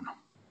down?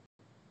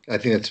 I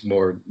think it's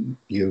more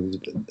you,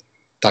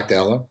 Dr.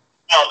 Eyler.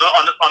 Well,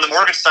 on the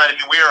mortgage side,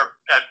 we are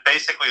at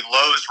basically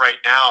lows right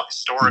now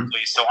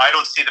historically, so I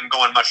don't see them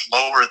going much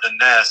lower than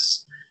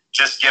this,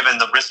 just given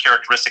the risk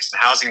characteristics in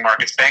housing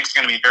markets. Banks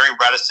are going to be very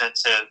reticent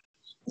to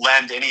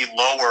lend any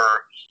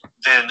lower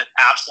than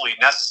absolutely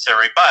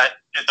necessary. But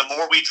the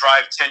more we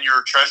drive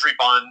 10-year Treasury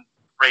bond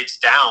rates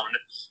down,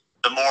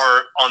 the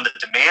more on the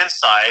demand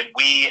side,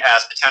 we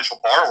as potential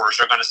borrowers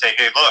are going to say,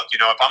 hey, look,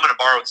 if I'm going to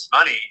borrow this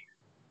money,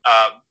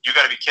 you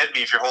got to be kidding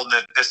me if you're holding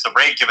this the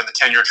rate given the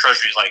 10-year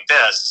Treasuries like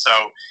this.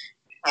 So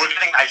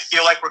I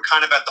feel like we're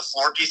kind of at the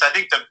floor piece. I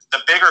think the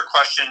bigger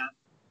question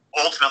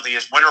ultimately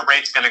is, when are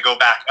rates going to go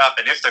back up,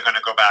 and if they're going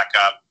to go back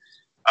up,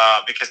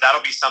 because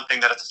that'll be something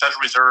that if the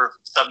Federal Reserve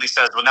suddenly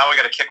says, well, now we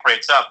got to kick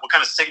rates up, what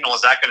kind of signal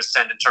is that going to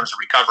send in terms of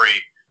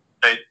recovery?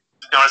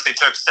 Notice they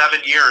took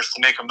 7 years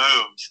to make a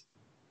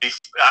move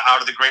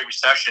out of the Great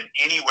Recession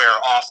anywhere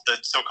off the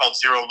so-called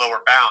zero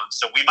lower bound.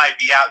 So we might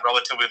be at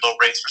relatively low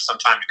rates for some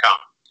time to come.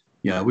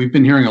 Yeah, we've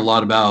been hearing a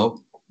lot about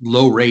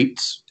low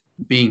rates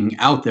being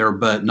out there,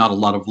 but not a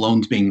lot of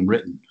loans being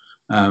written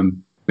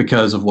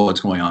because of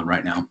what's going on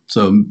right now.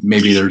 So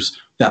maybe there's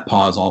that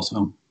pause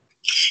also.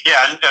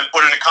 Yeah, and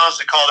what an economist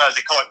would call that is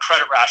they call it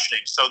credit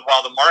rationing. So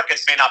while the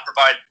markets may not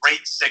provide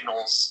rate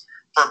signals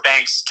for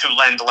banks to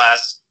lend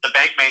less. The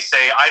bank may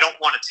say, I don't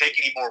want to take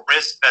any more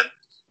risk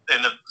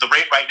than the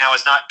rate right now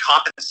is not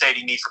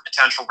compensating me for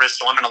potential risk,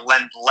 so I'm going to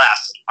lend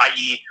less,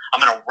 i.e.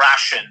 I'm going to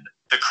ration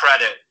the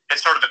credit.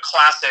 It's sort of a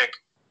classic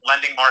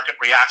lending market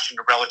reaction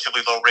to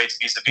relatively low rates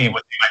vis-a-vis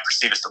what you might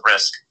perceive as the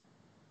risk.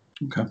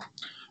 Okay.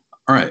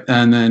 All right.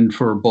 And then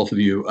for both of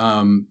you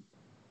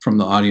from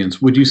the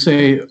audience, would you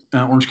say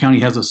Orange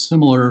County has a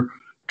similar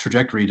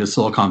trajectory to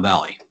Silicon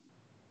Valley?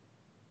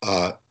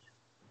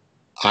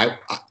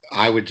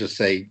 I would just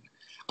say,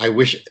 I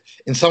wish,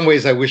 in some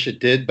ways, I wish it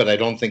did, but I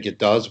don't think it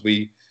does.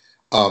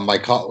 My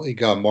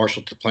colleague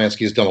Marshall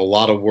Toplansky has done a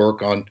lot of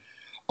work on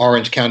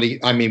Orange County.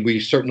 I mean, we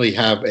certainly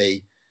have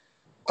a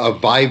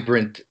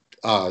vibrant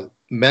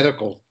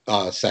medical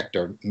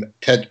sector,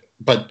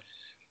 but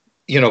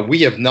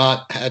we have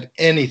not had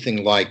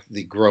anything like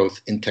the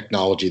growth in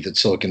technology that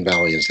Silicon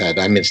Valley has had.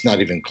 I mean, it's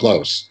not even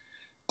close.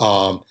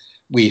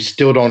 We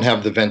still don't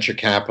have the venture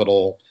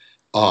capital.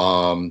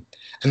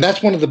 And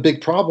that's one of the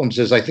big problems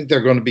is I think there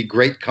are going to be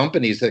great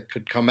companies that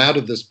could come out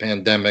of this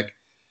pandemic.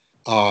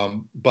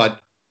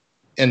 But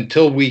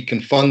until we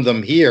can fund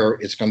them here,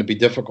 it's going to be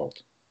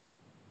difficult.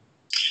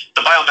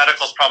 The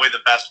biomedical is probably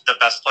the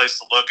best place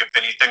to look, if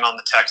anything, on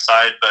the tech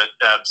side. But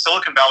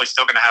Silicon Valley is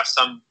still going to have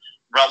some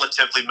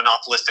relatively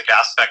monopolistic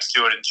aspects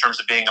to it in terms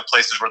of being a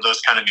places where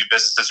those kind of new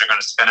businesses are going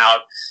to spin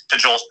out. To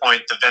Joel's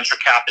point, the venture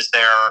cap is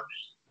there.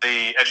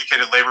 The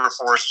educated labor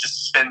force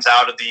just spins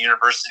out of the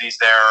universities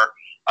there.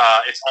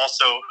 It's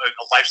also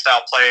a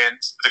lifestyle play. And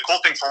the cool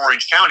thing for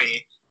Orange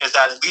County is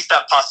that at least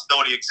that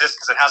possibility exists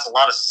because it has a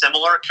lot of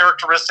similar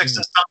characteristics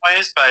in some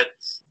ways. But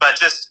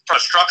just from a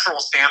structural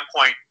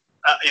standpoint,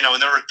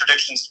 and there were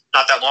predictions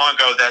not that long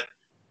ago that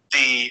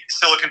the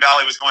Silicon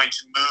Valley was going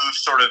to move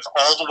sort of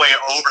all the way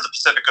over the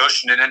Pacific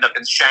Ocean and end up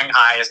in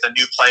Shanghai as the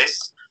new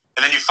place.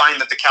 And then you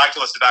find that the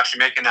calculus of actually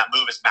making that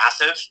move is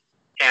massive.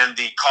 And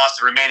the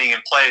cost of remaining in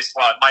place,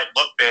 while it might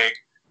look big,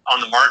 on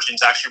the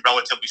margins actually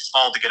relatively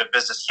small to get a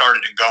business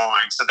started and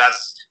going. So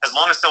that's, as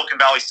long as Silicon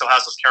Valley still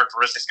has those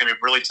characteristics, it's going to be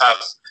really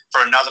tough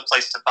for another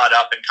place to butt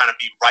up and kind of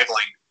be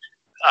rivaling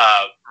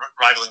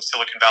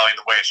Silicon Valley in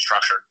the way it's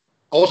structured.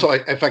 Also,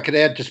 if I could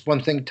add just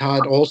one thing,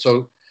 Todd,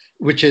 also,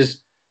 which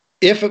is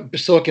if a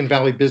Silicon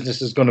Valley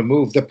business is going to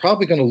move, they're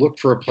probably going to look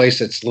for a place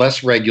that's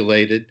less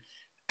regulated,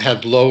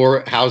 has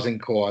lower housing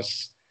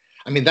costs.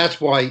 I mean,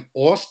 that's why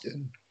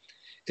Austin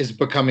is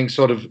becoming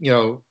sort of,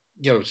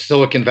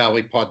 Silicon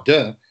Valley Part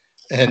 2.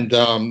 And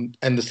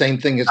the same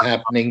thing is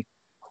happening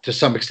to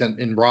some extent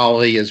in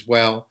Raleigh as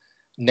well,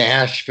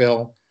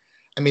 Nashville.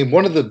 I mean,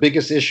 one of the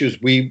biggest issues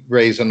we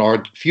raise in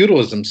our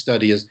feudalism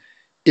study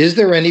is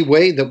there any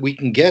way that we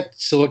can get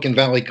Silicon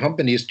Valley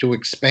companies to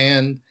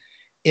expand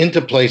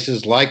into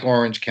places like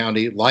Orange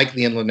County, like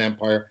the Inland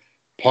Empire,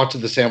 parts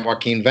of the San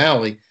Joaquin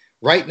Valley?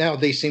 Right now,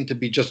 they seem to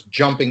be just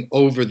jumping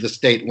over the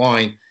state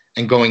line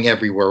and going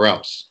everywhere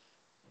else.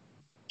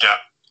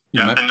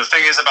 Yeah, and the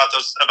thing is about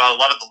a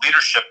lot of the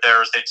leadership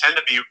there is they tend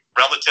to be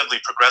relatively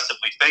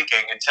progressively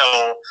thinking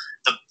until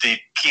the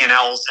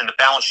P&Ls and the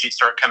balance sheets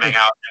start coming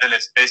out, and then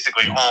it's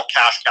basically all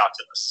cash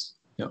calculus.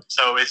 Yep.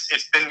 So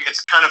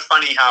it's kind of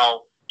funny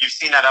how you've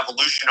seen that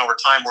evolution over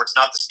time, where it's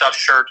not the stuffed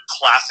shirt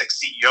classic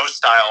CEO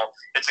style.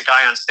 It's a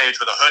guy on stage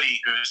with a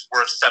hoodie who's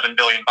worth $7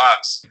 billion.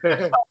 At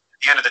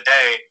the end of the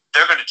day,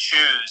 they're going to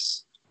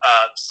choose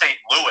St.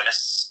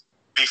 Louis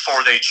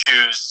before they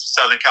choose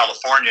Southern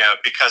California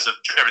because of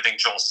everything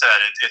Joel said.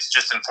 It's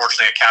just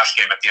unfortunately a cash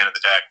game at the end of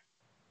the day.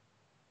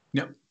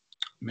 Yep,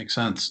 makes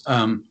sense.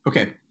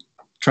 Okay,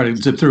 try to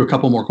zip through a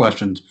couple more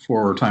questions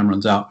before time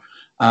runs out.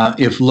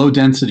 If low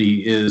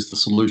density is the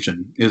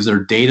solution, is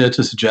there data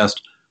to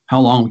suggest how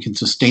long we can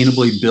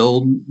sustainably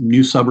build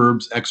new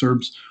suburbs,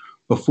 exurbs,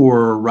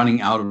 before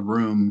running out of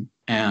room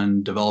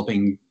and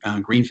developing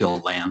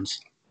greenfield lands?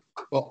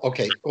 Well,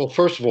 okay. Well,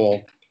 first of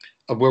all,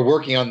 we're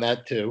working on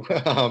that too.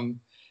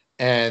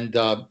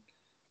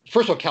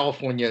 First of all,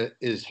 California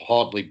is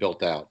hardly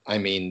built out. I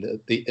mean,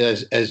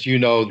 as you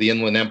know, the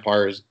Inland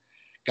Empire's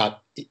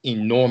got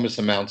enormous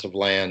amounts of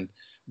land.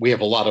 We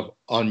have a lot of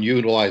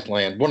unutilized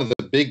land. One of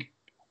the big,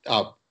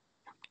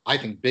 I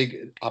think,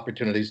 big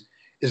opportunities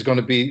is going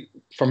to be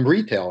from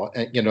retail.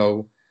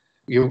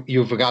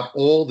 You've got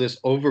all this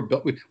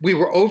overbuilt. We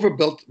were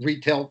overbuilt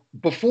retail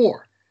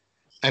before.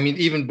 I mean,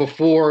 even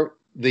before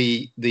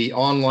the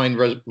online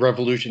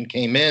revolution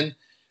came in,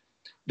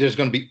 there's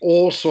going to be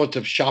all sorts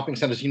of shopping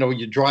centers.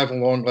 You drive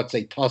along, let's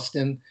say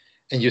Tustin,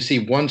 and you see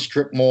one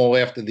strip mall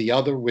after the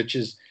other, which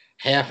is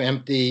half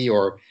empty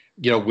or,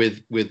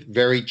 with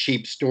very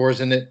cheap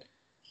stores in it.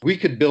 We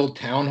could build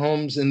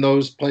townhomes in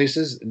those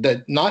places.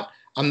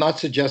 I'm not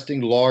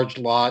suggesting large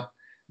lot,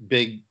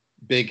 big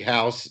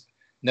house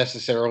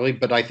necessarily,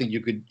 but I think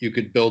you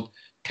could build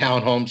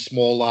townhomes,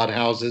 small lot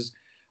houses.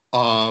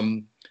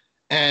 And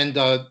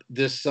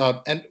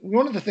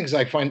one of the things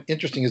I find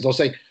interesting is they'll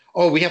say,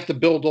 oh, we have to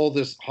build all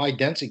this high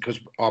density because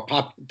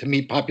to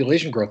meet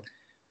population growth.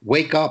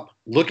 Wake up,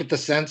 look at the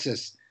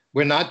census.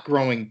 We're not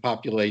growing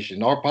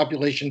population. Our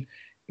population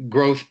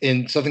growth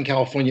in Southern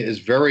California is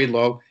very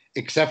low,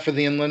 except for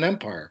the Inland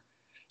Empire.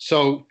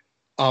 So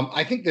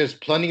I think there's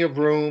plenty of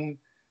room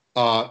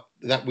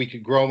that we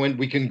could grow in.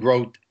 We can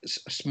grow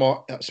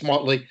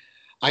smartly.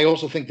 I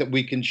also think that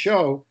we can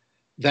show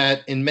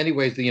that in many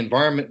ways the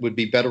environment would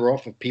be better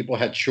off if people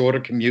had shorter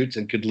commutes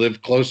and could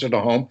live closer to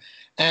home.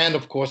 And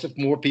of course, if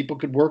more people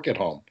could work at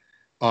home.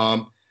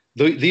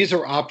 These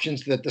are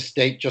options that the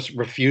state just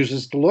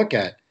refuses to look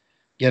at,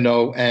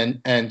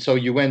 and so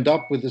you end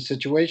up with a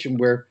situation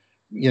where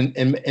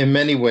in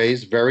many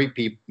ways, very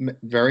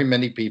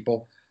many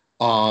people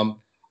are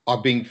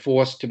being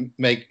forced to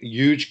make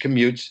huge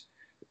commutes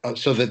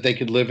so that they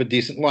could live a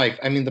decent life.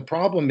 I mean, the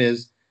problem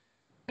is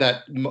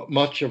that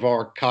much of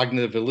our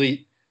cognitive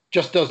elite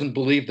just doesn't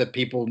believe that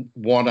people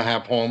want to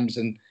have homes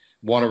and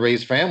want to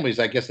raise families.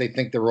 I guess they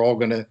think they're all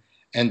going to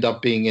end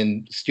up being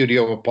in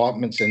studio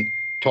apartments and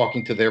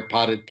talking to their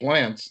potted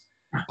plants.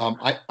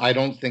 I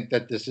don't think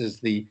that this is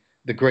the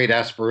great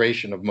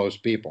aspiration of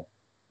most people.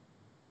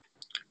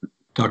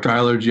 Dr.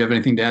 Eyler, do you have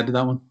anything to add to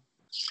that one?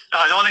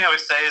 The only thing I would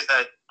say is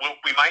that what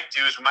we might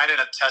do is we might end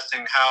up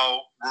testing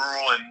how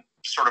rural and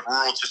sort of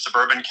rural to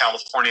suburban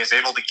California is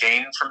able to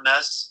gain from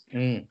this.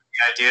 The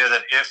idea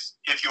that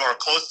if you are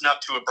close enough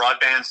to a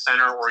broadband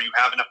center or you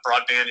have enough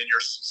broadband in your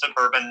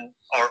suburban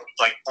or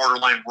like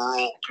borderline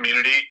rural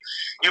community,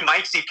 you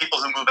might see people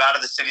who move out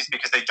of the cities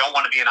because they don't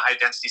want to be in a high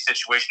density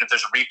situation. If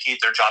there's a repeat,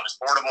 their job is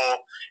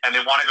portable and they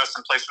want to go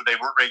someplace where they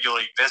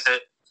regularly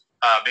visit,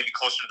 maybe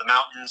closer to the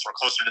mountains or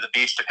closer to the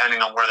beach,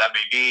 depending on where that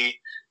may be.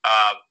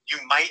 You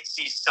might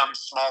see some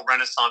small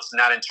renaissance in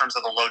that in terms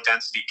of the low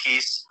density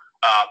piece.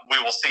 We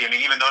will see. I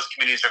mean, even those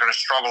communities are going to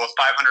struggle with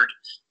 500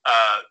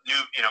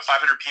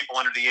 people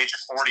under the age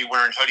of 40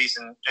 wearing hoodies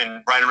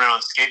and riding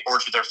around on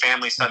skateboards with their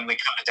families suddenly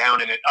coming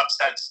down, and it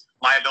upsets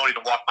my ability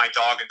to walk my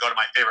dog and go to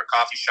my favorite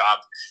coffee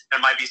shop.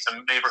 There might be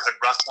some neighborhood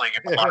rustling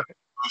if a lot of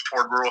people move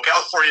toward rural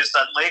California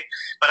suddenly.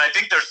 But I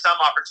think there's some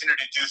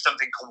opportunity to do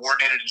something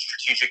coordinated and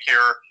strategic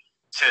here,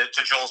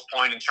 to Joel's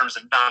point, in terms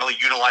of not only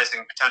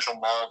utilizing potential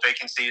mall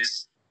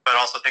vacancies, but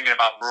also thinking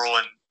about rural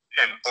and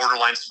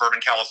borderline suburban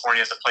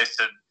California as a place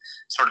to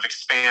sort of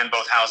expand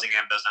both housing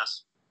and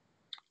business.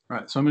 All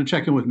right, so I'm going to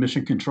check in with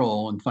Mission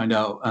Control and find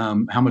out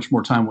how much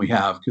more time we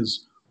have,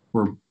 because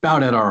we're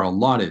about at our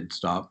allotted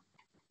stop.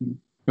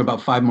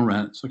 About 5 more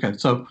minutes. Okay,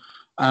 so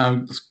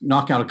let's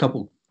knock out a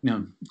couple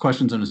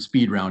questions in a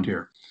speed round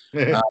here.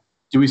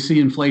 Do we see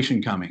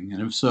inflation coming?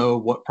 And if so,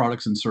 what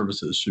products and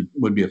services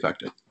would be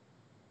affected?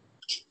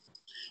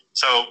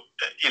 So,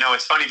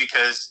 it's funny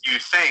because you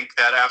think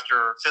that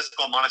after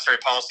fiscal and monetary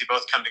policy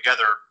both come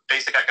together,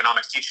 basic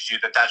economics teaches you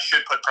that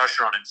should put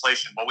pressure on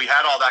inflation. Well, we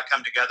had all that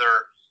come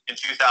together in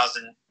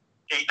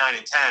 2008, 9,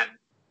 and 10,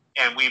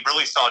 and we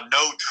really saw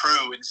no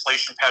true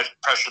inflation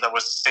pressure that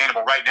was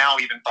sustainable. Right now,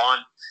 even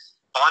bond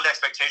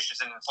expectations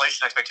and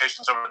inflation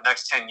expectations over the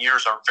next 10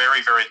 years are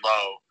very, very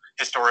low,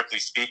 historically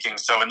speaking.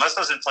 So unless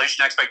those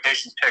inflation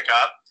expectations pick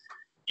up,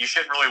 you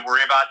shouldn't really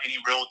worry about any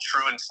real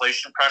true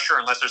inflation pressure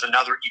unless there's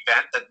another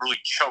event that really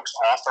chokes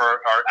off our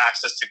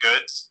access to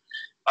goods.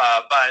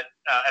 But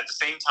at the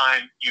same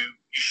time, you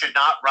should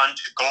not run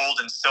to gold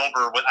and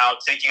silver without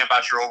thinking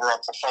about your overall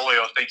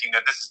portfolio, thinking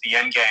that this is the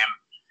end game.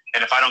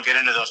 And if I don't get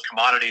into those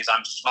commodities,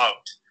 I'm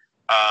smoked.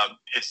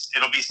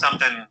 It'll be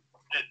something.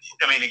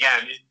 I mean,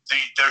 again,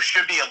 there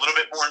should be a little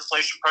bit more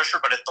inflation pressure,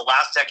 but if the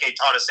last decade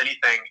taught us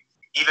anything,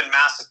 even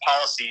massive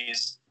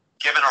policies,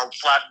 given our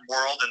flattened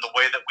world and the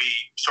way that we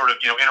sort of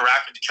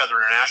interact with each other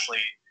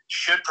internationally,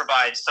 should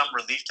provide some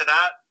relief to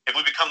that. If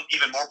we become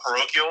even more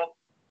parochial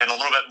and a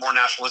little bit more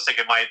nationalistic,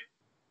 it might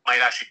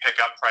actually pick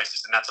up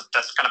prices, and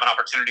that's kind of an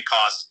opportunity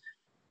cost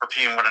for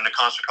being what an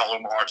economist would call a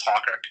little more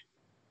autarkic.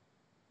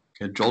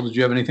 Okay, Joel, did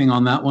you have anything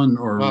on that one,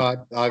 or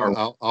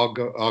I'll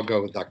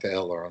go with Dr.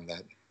 Eyler on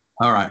that.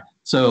 All right,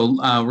 so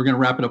we're going to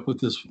wrap it up with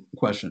this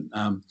question.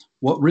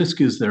 What risk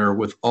is there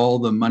with all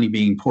the money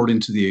being poured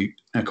into the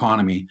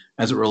economy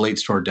as it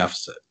relates to our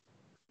deficit?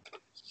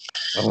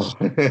 Oh.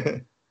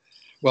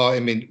 Well, I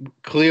mean,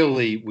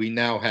 clearly we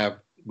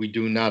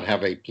do not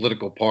have a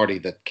political party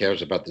that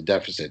cares about the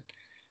deficit.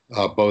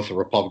 Both the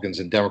Republicans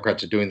and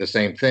Democrats are doing the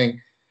same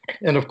thing.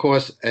 And of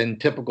course, in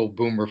typical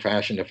boomer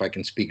fashion, if I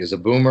can speak as a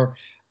boomer,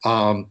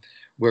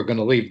 we're going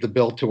to leave the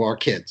bill to our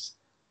kids.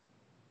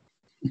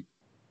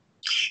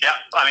 Yeah,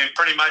 I mean,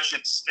 pretty much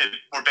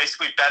we're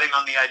basically betting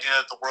on the idea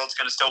that the world's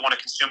going to still want to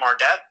consume our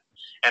debt,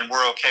 and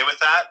we're okay with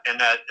that, and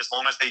that as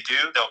long as they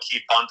do, they'll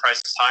keep bond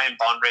prices high and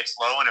bond rates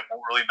low, and it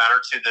won't really matter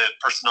to the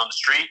person on the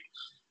street.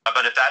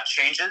 But if that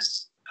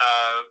changes,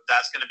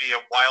 that's going to be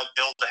a wild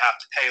bill to have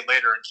to pay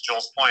later. And to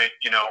Joel's point,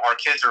 our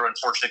kids are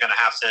unfortunately going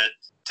to have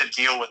to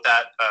deal with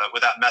that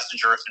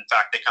messenger if in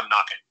fact they come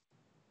knocking.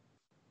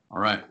 All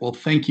right. Well,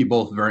 thank you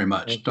both very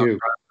much. Thank you.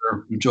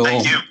 Dr.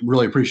 Joel,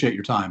 really appreciate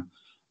your time.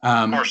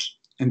 Of course.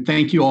 And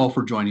thank you all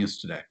for joining us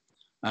today.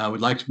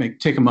 We'd like to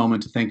take a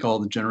moment to thank all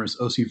the generous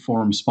OC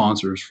Forum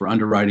sponsors for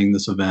underwriting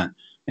this event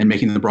and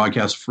making the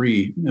broadcast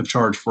free of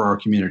charge for our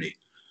community,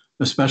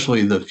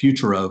 especially the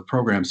Future of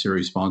program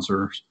series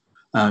sponsors,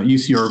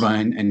 UC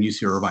Irvine and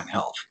UC Irvine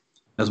Health,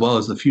 as well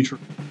as the Future.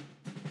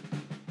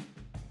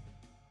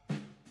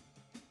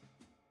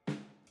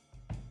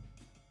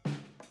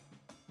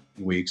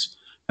 weeks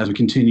as we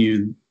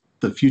continue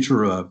the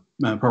future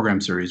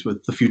program series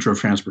with the future of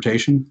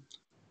transportation,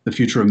 the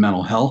future of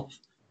mental health,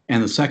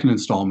 and the second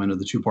installment of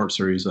the two-part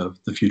series of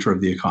the future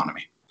of the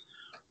economy.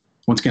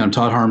 Once again, I'm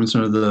Todd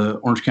Harmonson of the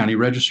Orange County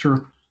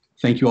Register.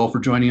 Thank you all for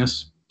joining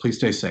us. Please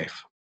stay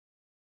safe.